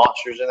there's some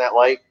monsters in that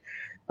lake.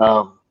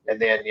 And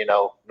then,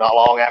 not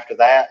long after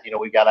that,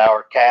 we got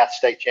our Cass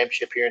State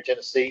Championship here in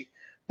Tennessee.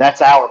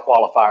 That's our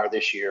qualifier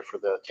this year for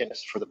the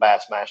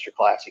Bassmaster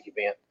Classic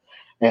event.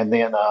 And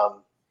then,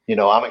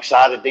 I'm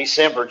excited.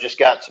 December, just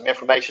got some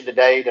information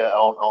today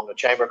on the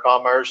Chamber of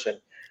Commerce and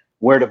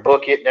where to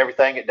book it and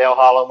everything at Del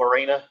Hollow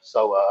Marina.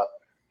 So,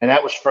 and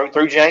that was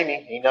through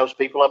Jamie. He knows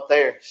people up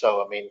there.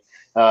 So, I mean,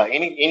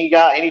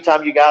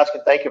 anytime you guys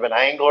can think of an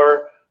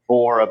angler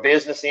or a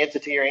business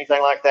entity or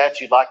anything like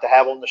that you'd like to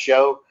have on the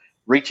show,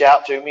 reach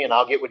out to me and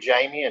I'll get with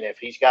Jamie. And if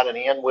he's got an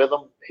in with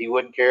them, he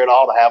wouldn't care at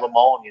all to have them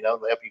on, to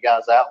help you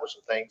guys out with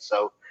some things.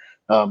 So,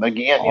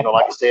 again,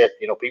 like I said,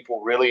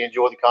 people really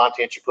enjoy the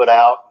content you put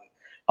out.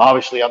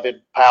 Obviously, I've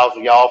been pals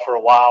with y'all for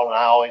a while, and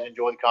I always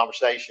enjoy the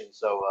conversation.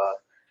 So,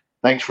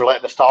 thanks for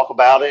letting us talk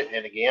about it.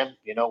 And again,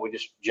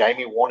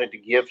 Jamie wanted to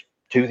give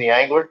to the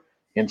angler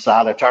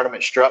inside a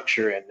tournament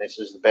structure, and this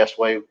is the best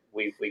way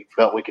we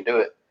felt we could do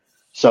it.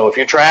 So if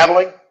you're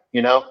traveling,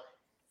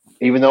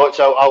 even though it's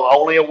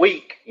only a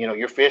week,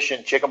 you're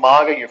fishing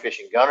Chickamauga, you're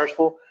fishing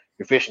Guntersville,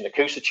 you're fishing the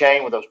Coosa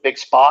chain with those big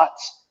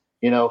spots,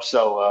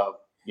 so,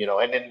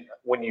 and then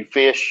when you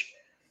fish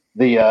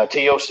the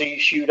TOC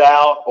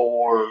shootout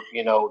or,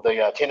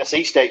 the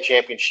Tennessee State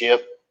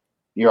Championship,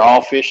 you're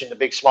all fishing the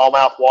big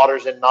smallmouth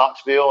waters in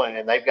Knoxville,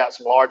 and they've got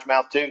some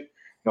largemouth too.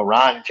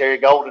 Ryan and Terry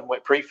Golden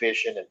went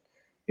pre-fishing, and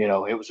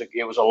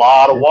it was a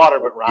lot of water,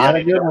 but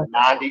Ryan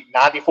had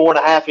 94 and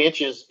a half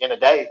inches in a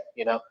day,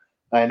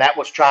 and that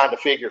was trying to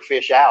figure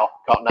fish out,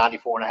 caught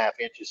 94 and a half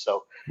inches.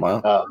 So, wow.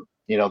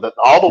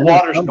 All the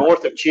waters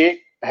north of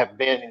Chick have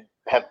been.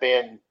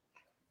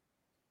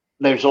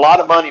 There's a lot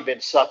of money been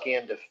sucked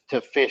into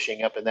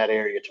fishing up in that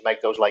area to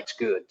make those lakes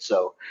good.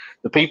 So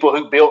the people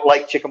who built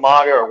Lake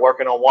Chickamauga are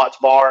working on Watts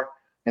Bar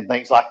and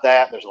things like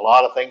that. There's a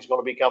lot of things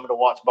going to be coming to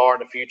Watts Bar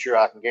in the future.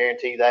 I can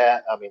guarantee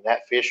that. I mean,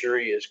 that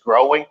fishery is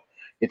growing.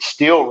 It's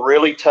still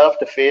really tough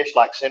to fish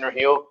like Center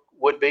Hill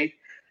would be,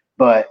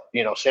 but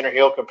Center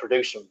Hill can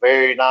produce some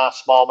very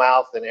nice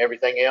smallmouth and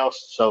everything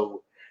else.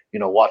 So,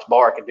 Watts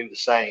Bar can do the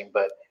same.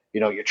 But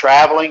you're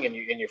traveling and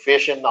you're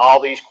fishing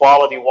all these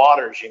quality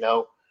waters.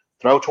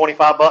 Throw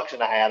 $25 in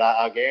the hat.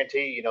 I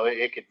guarantee,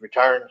 it could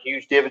return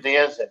huge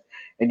dividends,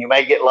 and you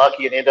may get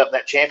lucky and end up in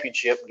that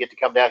championship and get to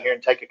come down here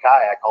and take a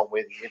kayak home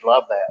with you. You'd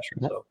love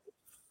that. So.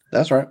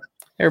 That's right.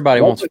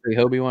 Everybody wants free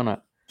Hobie. Why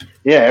not?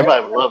 Yeah,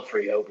 everybody would love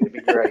free Hobie. It'd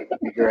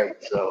be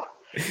great. So,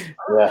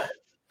 yeah.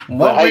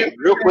 But hey,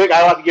 real quick,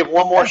 I'd like to give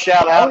one more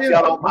shout out, if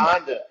y'all don't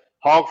mind, to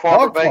Hog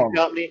Farmer Bait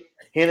Company,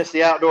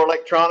 Hennessy Outdoor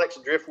Electronics,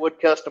 and Driftwood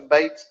Custom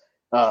Baits.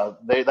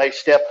 They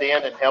stepped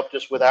in and helped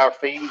us with our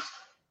fees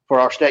for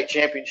our state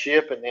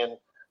championship. And then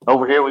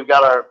over here, we've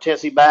got our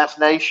Tennessee Bass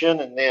Nation,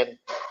 and then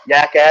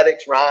Yak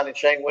Addicts, Ryan and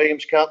Shane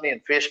Williams Company,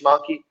 and Fish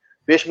Monkey.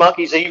 Fish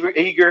Monkey's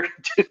eager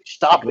to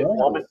stop it,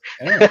 woman.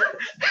 Yeah.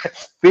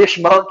 Fish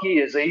Monkey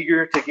is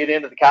eager to get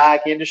into the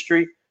kayak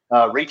industry.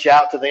 Reach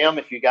out to them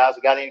if you guys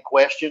have got any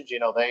questions. They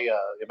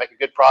make a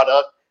good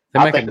product. They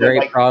make a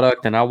great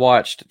product, and I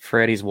watched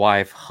Freddie's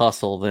wife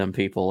hustle them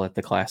people at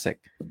the Classic.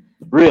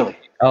 Really?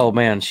 Oh,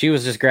 man. She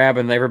was just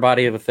grabbing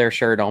everybody with their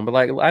shirt on. But,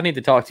 I need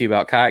to talk to you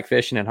about kayak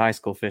fishing and high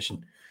school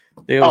fishing.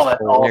 It was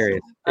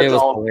hilarious. Awesome. It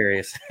was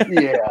hilarious.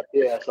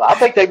 Yeah. So I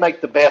think they make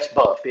the best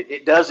buff.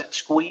 It doesn't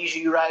squeeze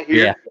you right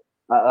here. Yeah.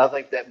 I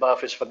think that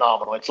buff is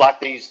phenomenal. It's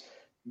like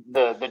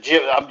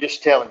I'm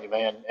just telling you,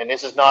 man, and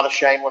this is not a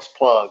shameless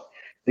plug.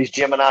 These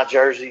Gemini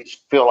jerseys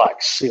feel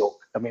like silk.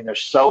 I mean, they're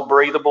so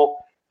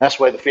breathable. That's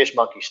the way the Fish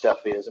Monkey stuff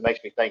is. It makes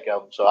me think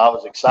of them. So I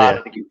was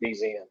excited to get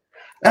these in.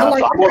 I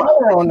like the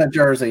color on the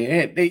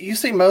jersey. You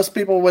see most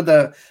people with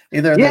the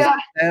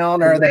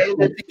down or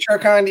the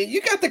t-shirt kind.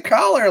 You got the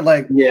collar,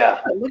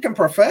 looking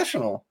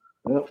professional.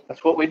 Well,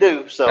 that's what we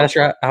do. So that's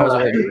right. I was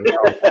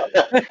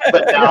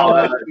but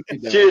no,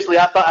 seriously,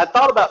 I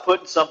thought about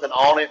putting something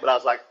on it, but I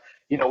was like,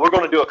 we're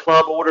going to do a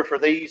club order for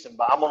these, and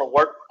I'm going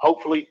to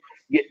hopefully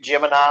get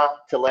Gemini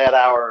to let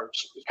our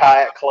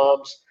kayak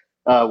clubs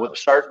with a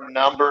certain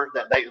number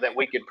that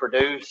we can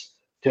produce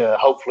to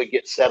hopefully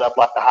get set up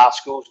like the high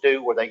schools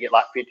do, where they get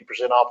like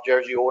 50% off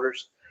jersey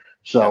orders.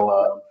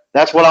 So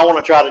that's what I want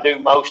to try to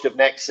do most of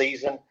next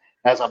season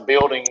as I'm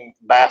building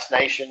Bass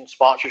Nation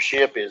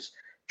sponsorship, is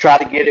try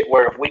to get it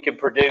where if we can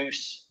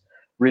produce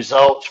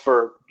results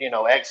for,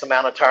 X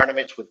amount of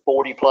tournaments with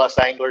 40 plus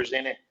anglers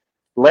in it,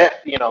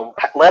 let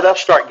us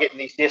start getting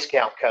these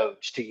discount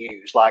codes to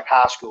use like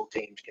high school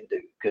teams can do.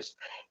 Because,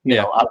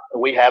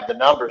 we have the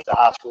numbers that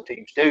high school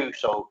teams do.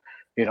 So,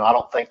 I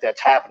don't think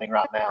that's happening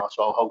right now.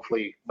 So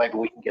hopefully maybe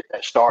we can get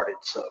that started.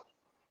 So.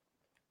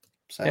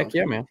 Heck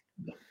yeah, man.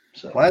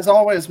 So. Well, as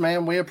always,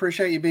 man, we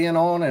appreciate you being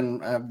on,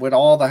 and with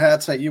all the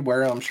hats that you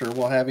wear, I'm sure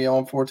we'll have you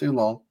on for too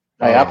long.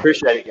 Hey, I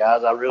appreciate it,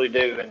 guys. I really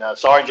do. And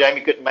sorry, Jamie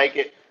couldn't make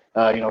it.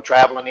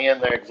 Traveling in,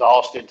 they're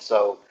exhausted.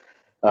 So,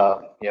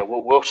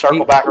 we'll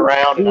circle back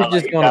around. He was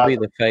just going to be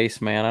the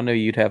face, man. I knew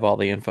you'd have all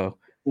the info.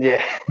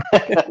 Yeah.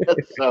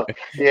 So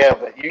yeah,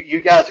 but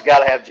you guys have got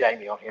to have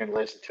Jamie on here and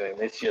listen to him.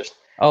 It's just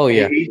Oh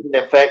yeah, he's an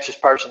infectious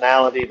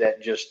personality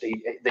that just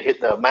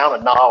the amount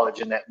of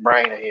knowledge in that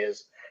brain of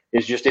his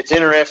is just it's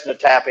interesting to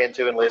tap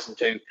into and listen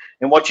to.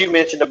 And what you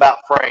mentioned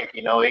about Frank,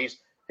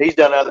 he's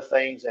done other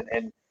things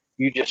and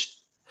you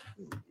just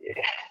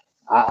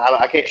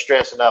I can't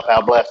stress enough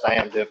how blessed I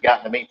am to have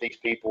gotten to meet these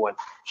people and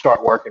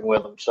start working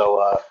with them.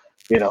 So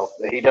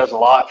he does a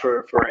lot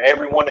for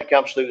everyone that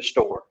comes through the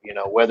store,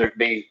 whether it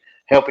be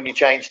helping you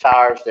change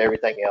tires to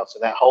everything else.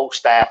 And that whole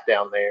staff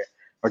down there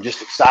are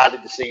just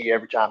excited to see you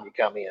every time you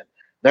come in.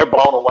 They're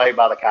blown away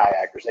by the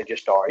kayakers. They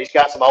just are. He's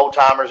got some old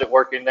timers that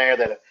work in there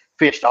that have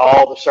fished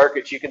all the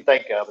circuits you can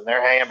think of, and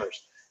they're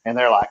hammers. And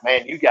they're like,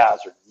 man, you guys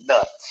are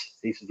nuts.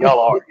 He said,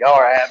 y'all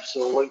are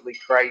absolutely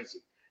crazy.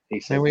 He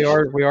said, and we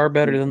are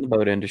better than the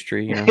boat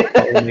industry,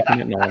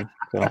 making it known.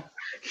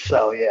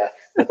 So yeah,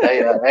 but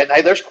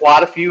there's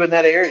quite a few in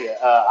that area.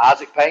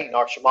 Isaac Payne,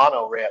 our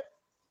Shimano rep,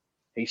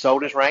 he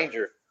sold his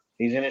Ranger.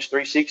 He's in his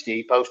 360.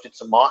 He posted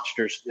some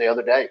monsters the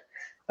other day.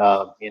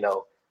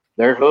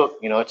 They're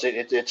hooked.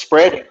 It's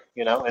spreading.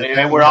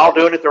 And we're all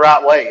doing it the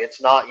right way.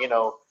 It's not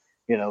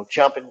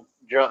chumping.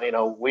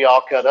 We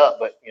all cut up,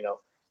 but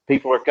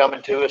people are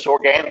coming to us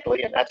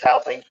organically, and that's how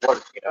things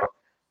work.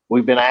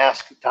 We've been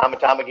asked time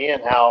and time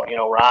again how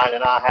Ryan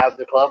and I have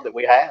the club that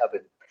we have,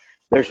 and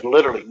there's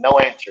literally no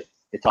answer.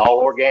 It's all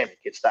organic.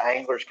 It's the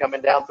anglers coming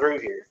down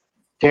through here.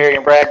 Terry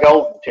and Brad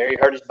Golden. Terry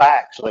hurt his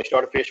back, so they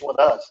started fishing with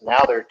us.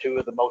 Now they're two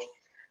of the most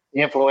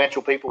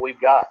influential people we've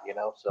got,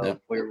 So yeah.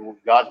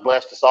 God's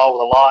blessed us all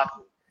with a lot.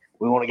 And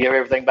we want to give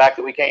everything back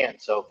that we can.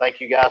 So thank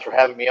you guys for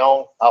having me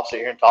on. I'll sit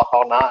here and talk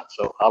all night,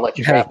 so I'll let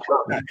you guys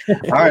go.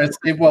 All right,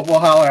 Steve, we'll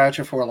holler at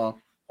you for long.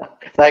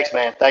 Thanks,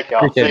 man. Thank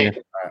y'all. See you.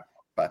 All right,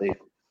 bye. See you.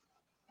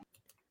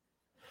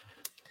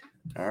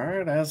 All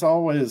right, as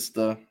always,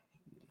 the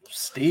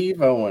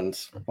Steve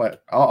Owens.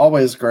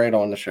 Always great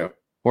on the show.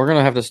 We're going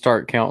to have to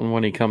start counting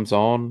when he comes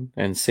on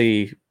and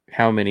see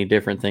how many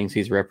different things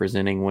he's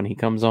representing when he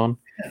comes on.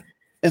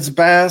 It's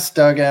Bass,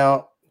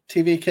 Dugout,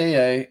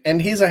 TVKA,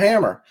 and he's a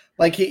hammer.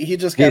 Like he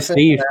just got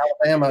Steve,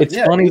 Alabama. It's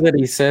funny that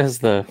he says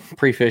the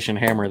pre-fishing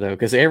hammer, though,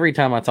 because every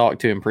time I talk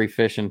to him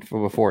pre-fishing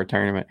before a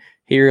tournament,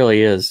 he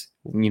really is,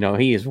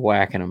 he is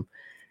whacking them.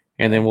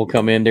 And then we'll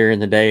come in during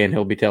the day and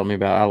he'll be telling me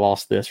about, I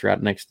lost this right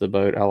next to the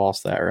boat. I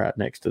lost that right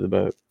next to the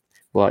boat.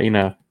 Well,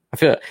 I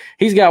feel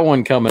he's got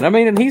one coming. I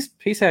mean, and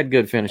he's had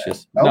good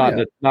finishes. Not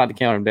to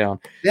count him down.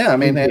 Yeah, I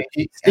mean,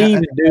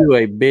 Steve do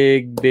a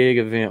big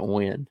event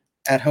win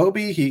at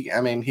Hobie.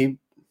 He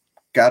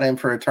got in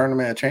for a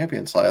tournament of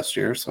champions last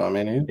year. So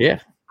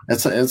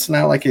it's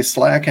not like he's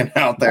slacking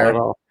out there. Not at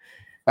all.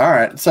 All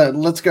right, so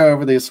let's go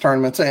over these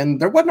tournaments. And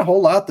there wasn't a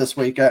whole lot this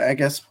week. I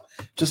guess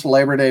just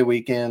Labor Day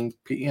weekend.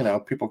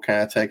 People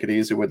kind of take it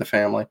easy with the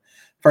family.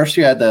 First,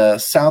 you had the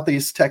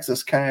Southeast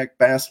Texas Kayak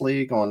Bass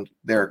League on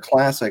their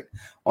classic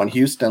on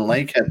Houston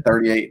Lake, had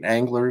 38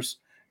 anglers.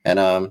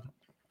 And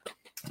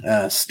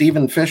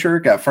Stephen Fisher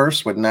got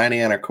first with 90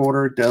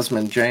 1/4,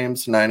 Desmond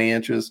James, 90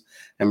 inches,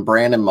 and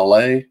Brandon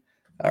Millay.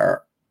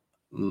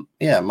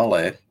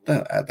 Millay.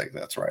 I think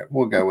that's right.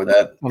 We'll go with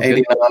that. Okay.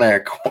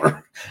 89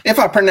 1/4. If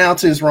I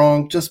pronounce his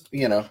wrong, just,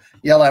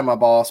 yell at my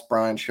boss,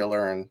 Brian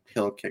Schiller, and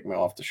he'll kick me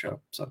off the show.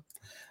 So.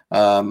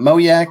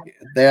 Moyak,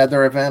 they had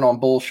their event on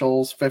Bull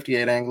Shoals,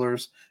 58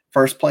 anglers.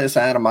 First place,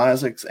 Adam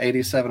Isaacs,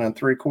 87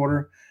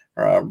 3/4.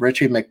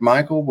 Richie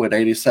McMichael with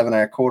 87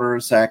 1/4.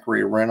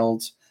 Zachary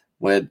Reynolds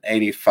with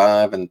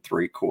 85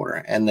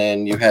 3/4. And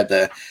then you had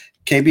the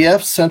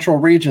KBF Central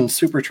Region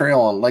Super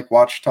Trail on Lake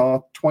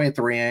Ouachita,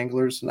 23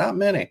 anglers, not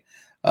many.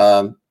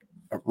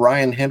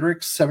 Ryan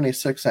Hendricks,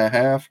 76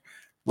 1/2.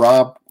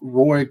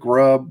 Roy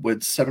Grubb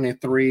with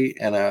 73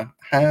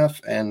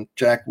 1/2. And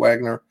Jack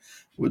Wagner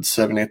with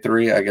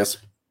 73, I guess,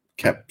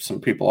 kept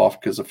some people off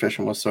because the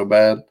fishing was so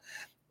bad.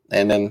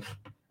 And then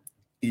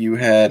you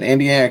had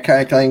Indiana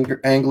Kayak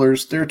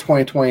Anglers, their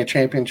 2020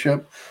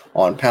 championship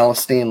on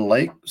Palestine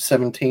Lake,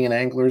 17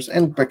 anglers.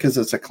 And because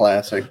it's a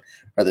classic,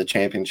 or the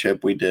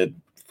championship we did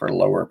for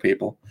lower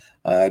people.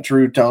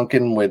 Drew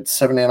Duncan with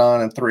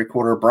 79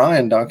 3/4.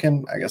 Brian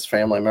Duncan, I guess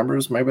family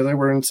members, maybe they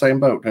were in the same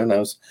boat. Who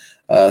knows?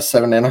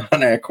 79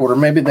 1/4.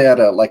 Maybe they had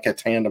a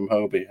tandem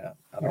Hobie.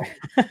 I don't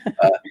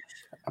know.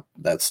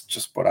 That's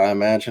just what I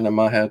imagine in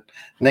my head.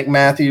 Nick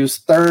Matthews,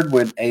 third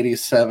with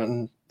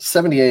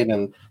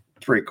 78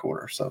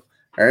 3/4. So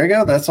there you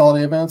go. That's all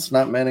the events.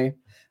 Not many.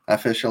 I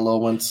fished a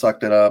little one,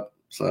 sucked it up.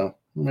 So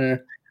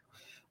it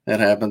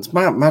happens.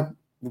 My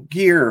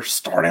gear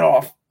started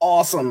off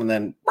awesome and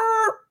then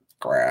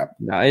crap.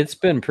 No, it's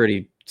been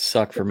pretty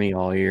suck for me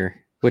all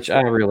year, which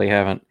I really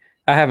haven't.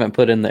 I haven't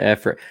put in the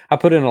effort. I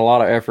put in a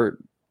lot of effort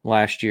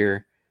last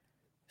year.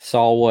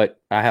 Saw what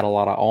I had, a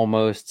lot of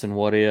almosts and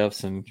what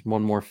ifs, and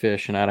one more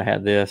fish, and I'd have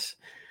had this.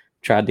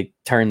 Tried to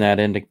turn that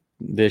into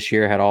this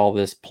year, had all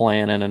this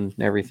planning and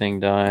everything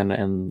done,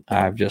 and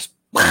I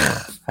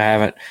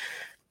haven't,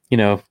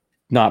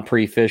 not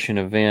pre-fishing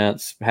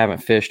events, haven't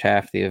fished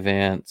half the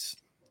events.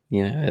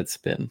 I'm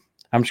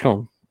just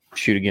going to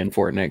shoot again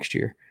for it next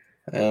year.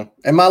 Yeah.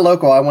 In my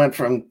local, I went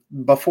from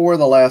before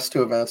the last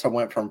two events, I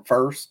went from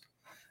first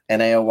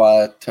and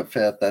AOY to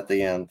fifth at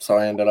the end. So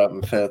I ended up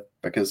in fifth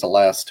because the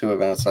last two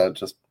events I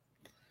just.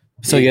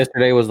 So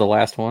yesterday was the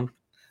last one?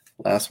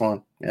 Last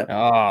one. Yeah.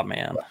 Oh,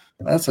 man.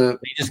 That's it.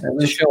 You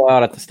just show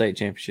out at the state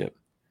championship.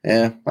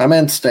 Yeah. I'm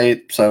in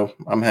state, so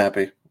I'm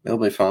happy. It'll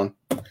be fun.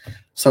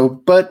 So,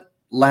 but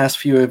last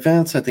few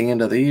events at the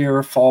end of the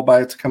year, fall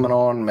bites coming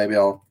on. Maybe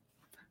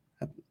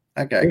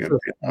I got to go.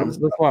 That's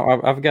why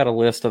I've got a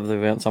list of the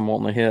events I'm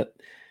wanting to hit.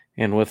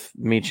 And with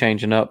me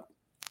changing up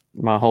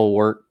my whole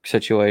work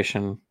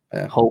situation,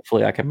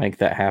 hopefully I can make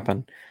that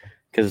happen.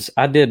 Because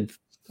I did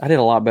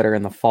a lot better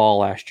in the fall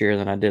last year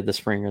than I did the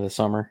spring or the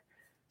summer.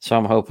 So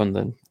I'm hoping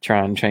to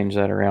try and change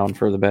that around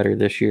for the better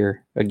this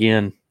year.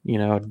 Again,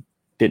 I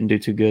didn't do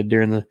too good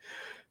during the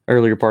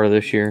earlier part of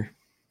this year.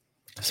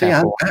 See,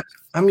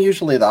 I'm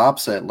usually the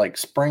opposite. Like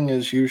spring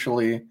is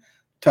usually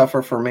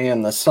tougher for me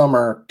in the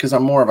summer because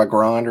I'm more of a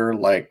grinder.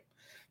 Like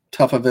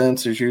tough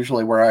events is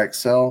usually where I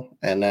excel,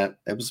 and that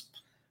it was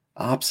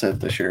opposite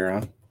this year.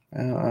 I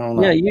don't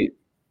know. Yeah,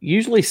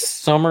 usually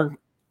summer,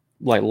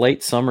 like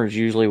late summer is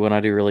usually when I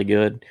do really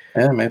good.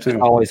 Yeah, me too.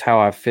 It's always how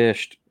I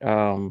fished.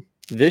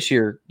 This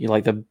year,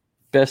 like the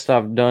best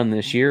I've done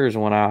this year is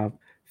when I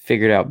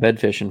figured out bed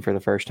fishing for the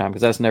first time,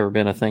 because that's never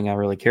been a thing I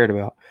really cared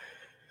about.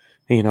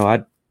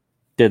 I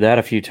did that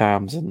a few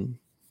times and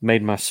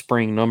made my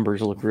spring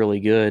numbers look really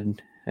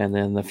good. And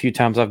then the few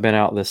times I've been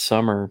out this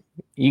summer,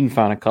 you can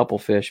find a couple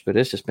fish, but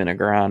it's just been a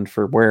grind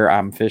for where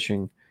I'm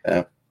fishing.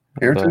 Yeah,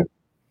 here too.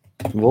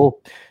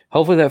 Well,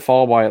 hopefully that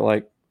fall bite,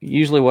 like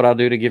usually what I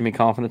do to give me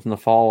confidence in the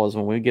fall is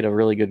when we get a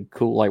really good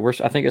cool, like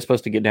I think it's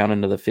supposed to get down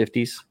into the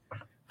 50s,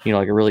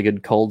 like a really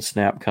good cold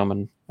snap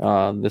coming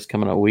this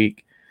coming up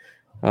week.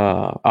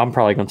 I'm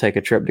probably going to take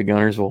a trip to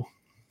Guntersville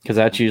because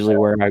that's usually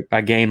where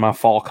I gain my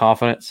fall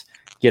confidence.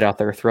 Get out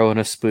there, throwing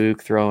a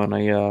spook, throwing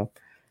a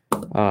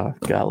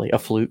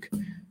fluke,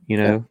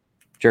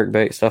 jerk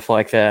bait, stuff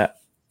like that.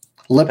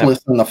 Lipless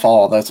in the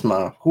fall. That's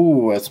my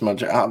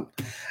job.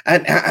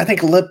 I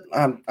think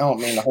I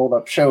don't mean to hold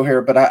up show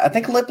here, but I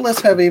think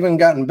lipless have even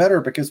gotten better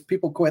because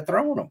people quit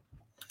throwing them.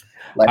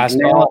 Like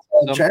now,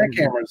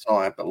 jackhammers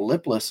on it, but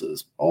lipless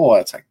is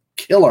it's a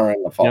killer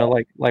in the fall.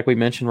 Like we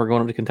mentioned, we're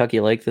going up to Kentucky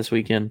Lake this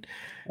weekend.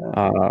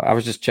 I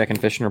was just checking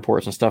fishing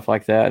reports and stuff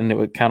like that, and it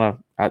would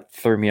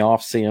threw me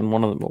off seeing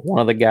one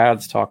of the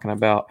guides talking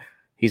about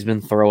he's been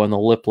throwing the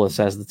lipless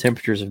as the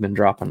temperatures have been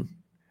dropping,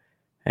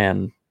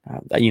 and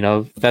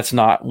that's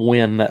not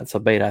when that's a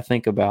bait I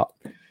think about.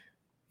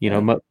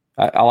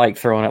 I like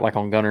throwing it like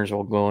on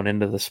Guntersville going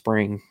into the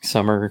spring,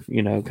 summer,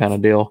 kind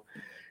of deal.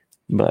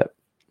 But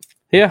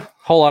yeah,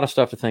 whole lot of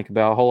stuff to think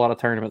about. A whole lot of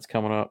tournaments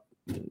coming up.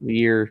 The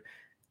year,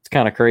 it's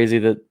kind of crazy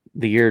that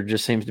the year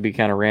just seems to be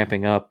kind of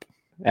ramping up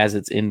as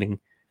it's ending.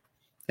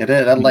 It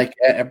is. I like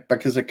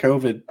because of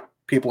COVID,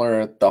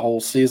 the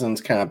whole season's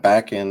kind of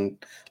back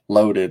end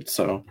loaded.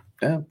 So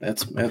yeah,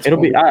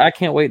 it'll be. I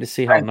can't wait to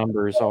see how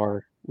numbers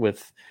are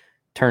with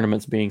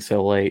tournaments being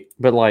so late.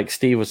 But like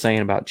Steve was saying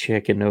about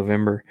Chick in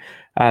November,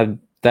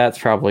 that's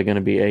probably going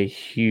to be a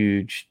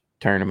huge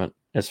tournament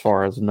as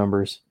far as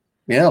numbers.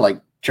 Yeah, like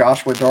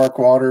Joshua Dark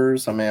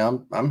Waters. I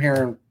mean, I'm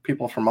hearing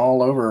people from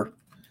all over.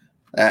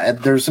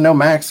 There's no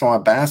max on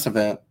a bass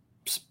event,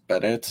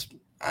 but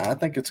I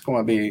think it's going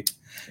to be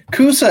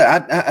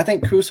Coosa. I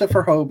think Coosa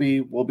for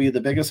Hobie will be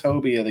the biggest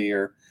Hobie of the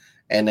year,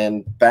 and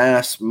then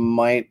bass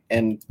might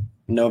in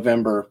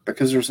November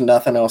because there's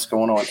nothing else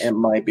going on. It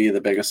might be the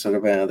biggest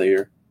event of the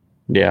year.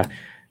 Yeah,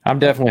 I'm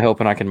definitely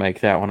hoping I can make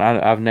that one.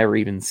 I've never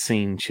even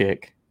seen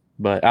Chick,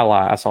 but I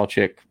lie. I saw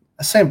Chick.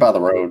 I seen by the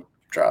road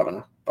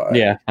driving by.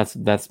 Yeah,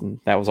 that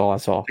was all I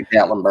saw.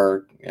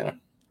 Gatlinburg,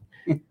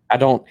 I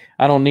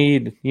don't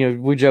need,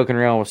 we're joking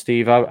around with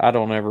Steve. I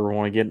don't ever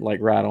want to get like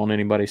right on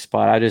anybody's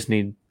spot. I just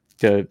need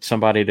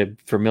somebody to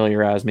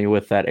familiarize me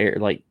with that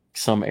like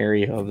some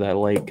area of that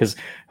lake. Cause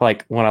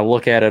like when I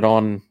look at it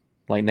on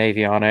like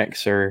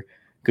Navionics or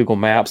Google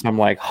Maps, I'm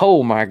like,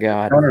 oh my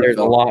God, there's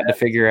a lot to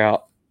figure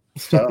out.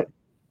 So,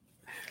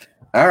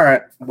 all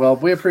right. Well,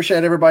 we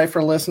appreciate everybody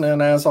for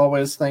listening. As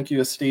always, thank you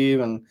to Steve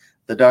and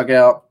the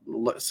Dugout.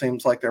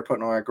 Seems like they're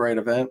putting on a great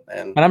event,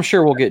 and I'm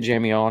sure we'll get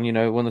Jamie on.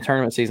 When the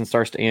tournament season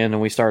starts to end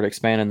and we start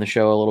expanding the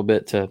show a little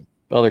bit to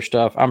other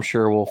stuff, I'm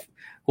sure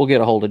we'll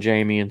get a hold of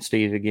Jamie and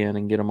Steve again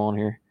and get them on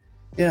here.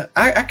 Yeah,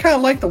 I kind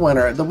of like the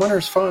winter. The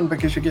winter's fun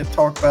because you get to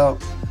talk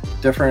about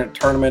different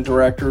tournament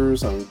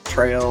directors and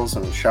trails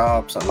and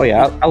shops. And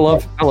I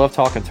love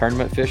talking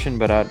tournament fishing,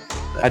 but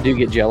I do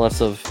get jealous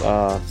of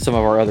some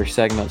of our other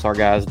segments our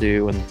guys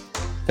do, and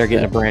they're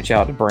getting to branch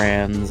out to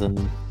brands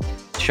and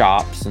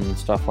shops and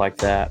stuff like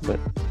that. But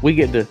we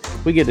get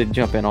to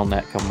jump in on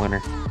that come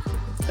winter.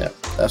 Yeah,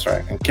 that's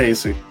right. And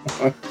Casey,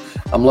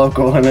 I'm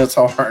local and it's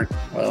hard.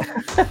 Well,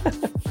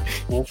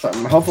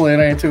 hopefully it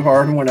ain't too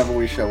hard whenever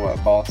we show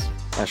up, boss.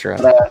 That's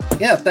right. But,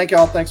 thank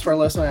y'all. Thanks for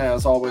listening.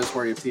 As always,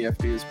 wear your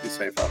PFDs. Be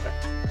safe out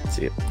there.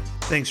 See you.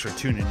 Thanks for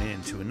tuning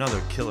in to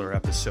another killer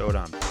episode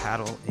on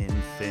Paddle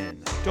and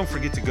Fin. Don't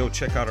forget to go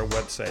check out our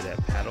website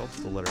at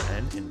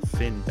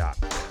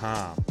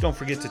paddle&fin.com. Don't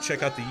forget to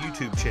check out the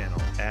YouTube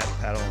channel at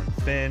Paddle and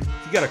Fin.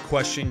 If you got a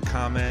question,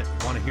 comment,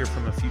 want to hear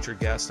from a future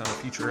guest on a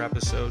future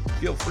episode,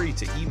 feel free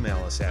to email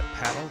us at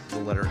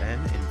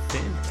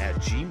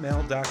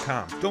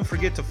paddle&fin@gmail.com. Don't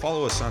forget to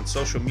follow us on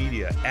social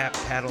media at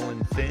Paddle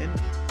and Fin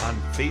on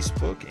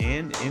Facebook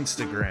and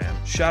Instagram.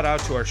 Shout out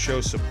to our show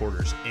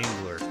supporters,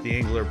 Angler. The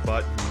Angler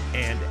button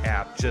and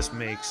app just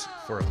makes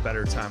for a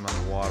better time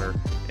on the water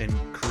and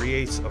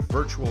creates a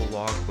virtual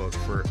logbook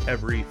for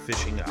every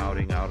fishing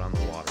outing out on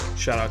the water.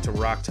 Shout out to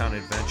Rocktown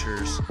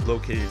Adventures,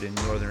 located in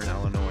northern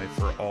Illinois,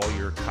 for all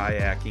your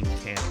kayaking,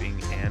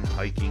 camping, and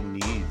hiking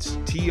needs.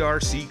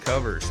 TRC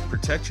Covers,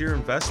 protect your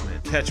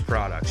investment. Catch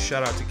Products,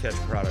 shout out to Catch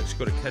Products.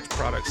 Go to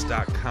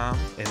catchproducts.com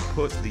and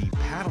put the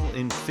Paddle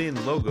and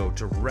Fin logo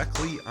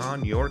directly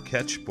on your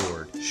catch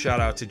board. Shout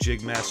out to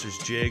Jigmasters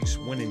Jigs.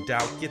 When in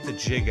doubt, get the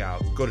jig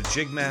out. Go to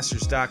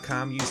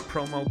jigmasters.com, use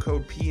promo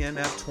code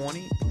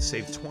PNF20 and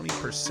save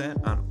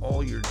 20% on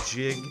all your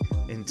jig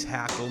and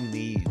tackle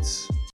needs.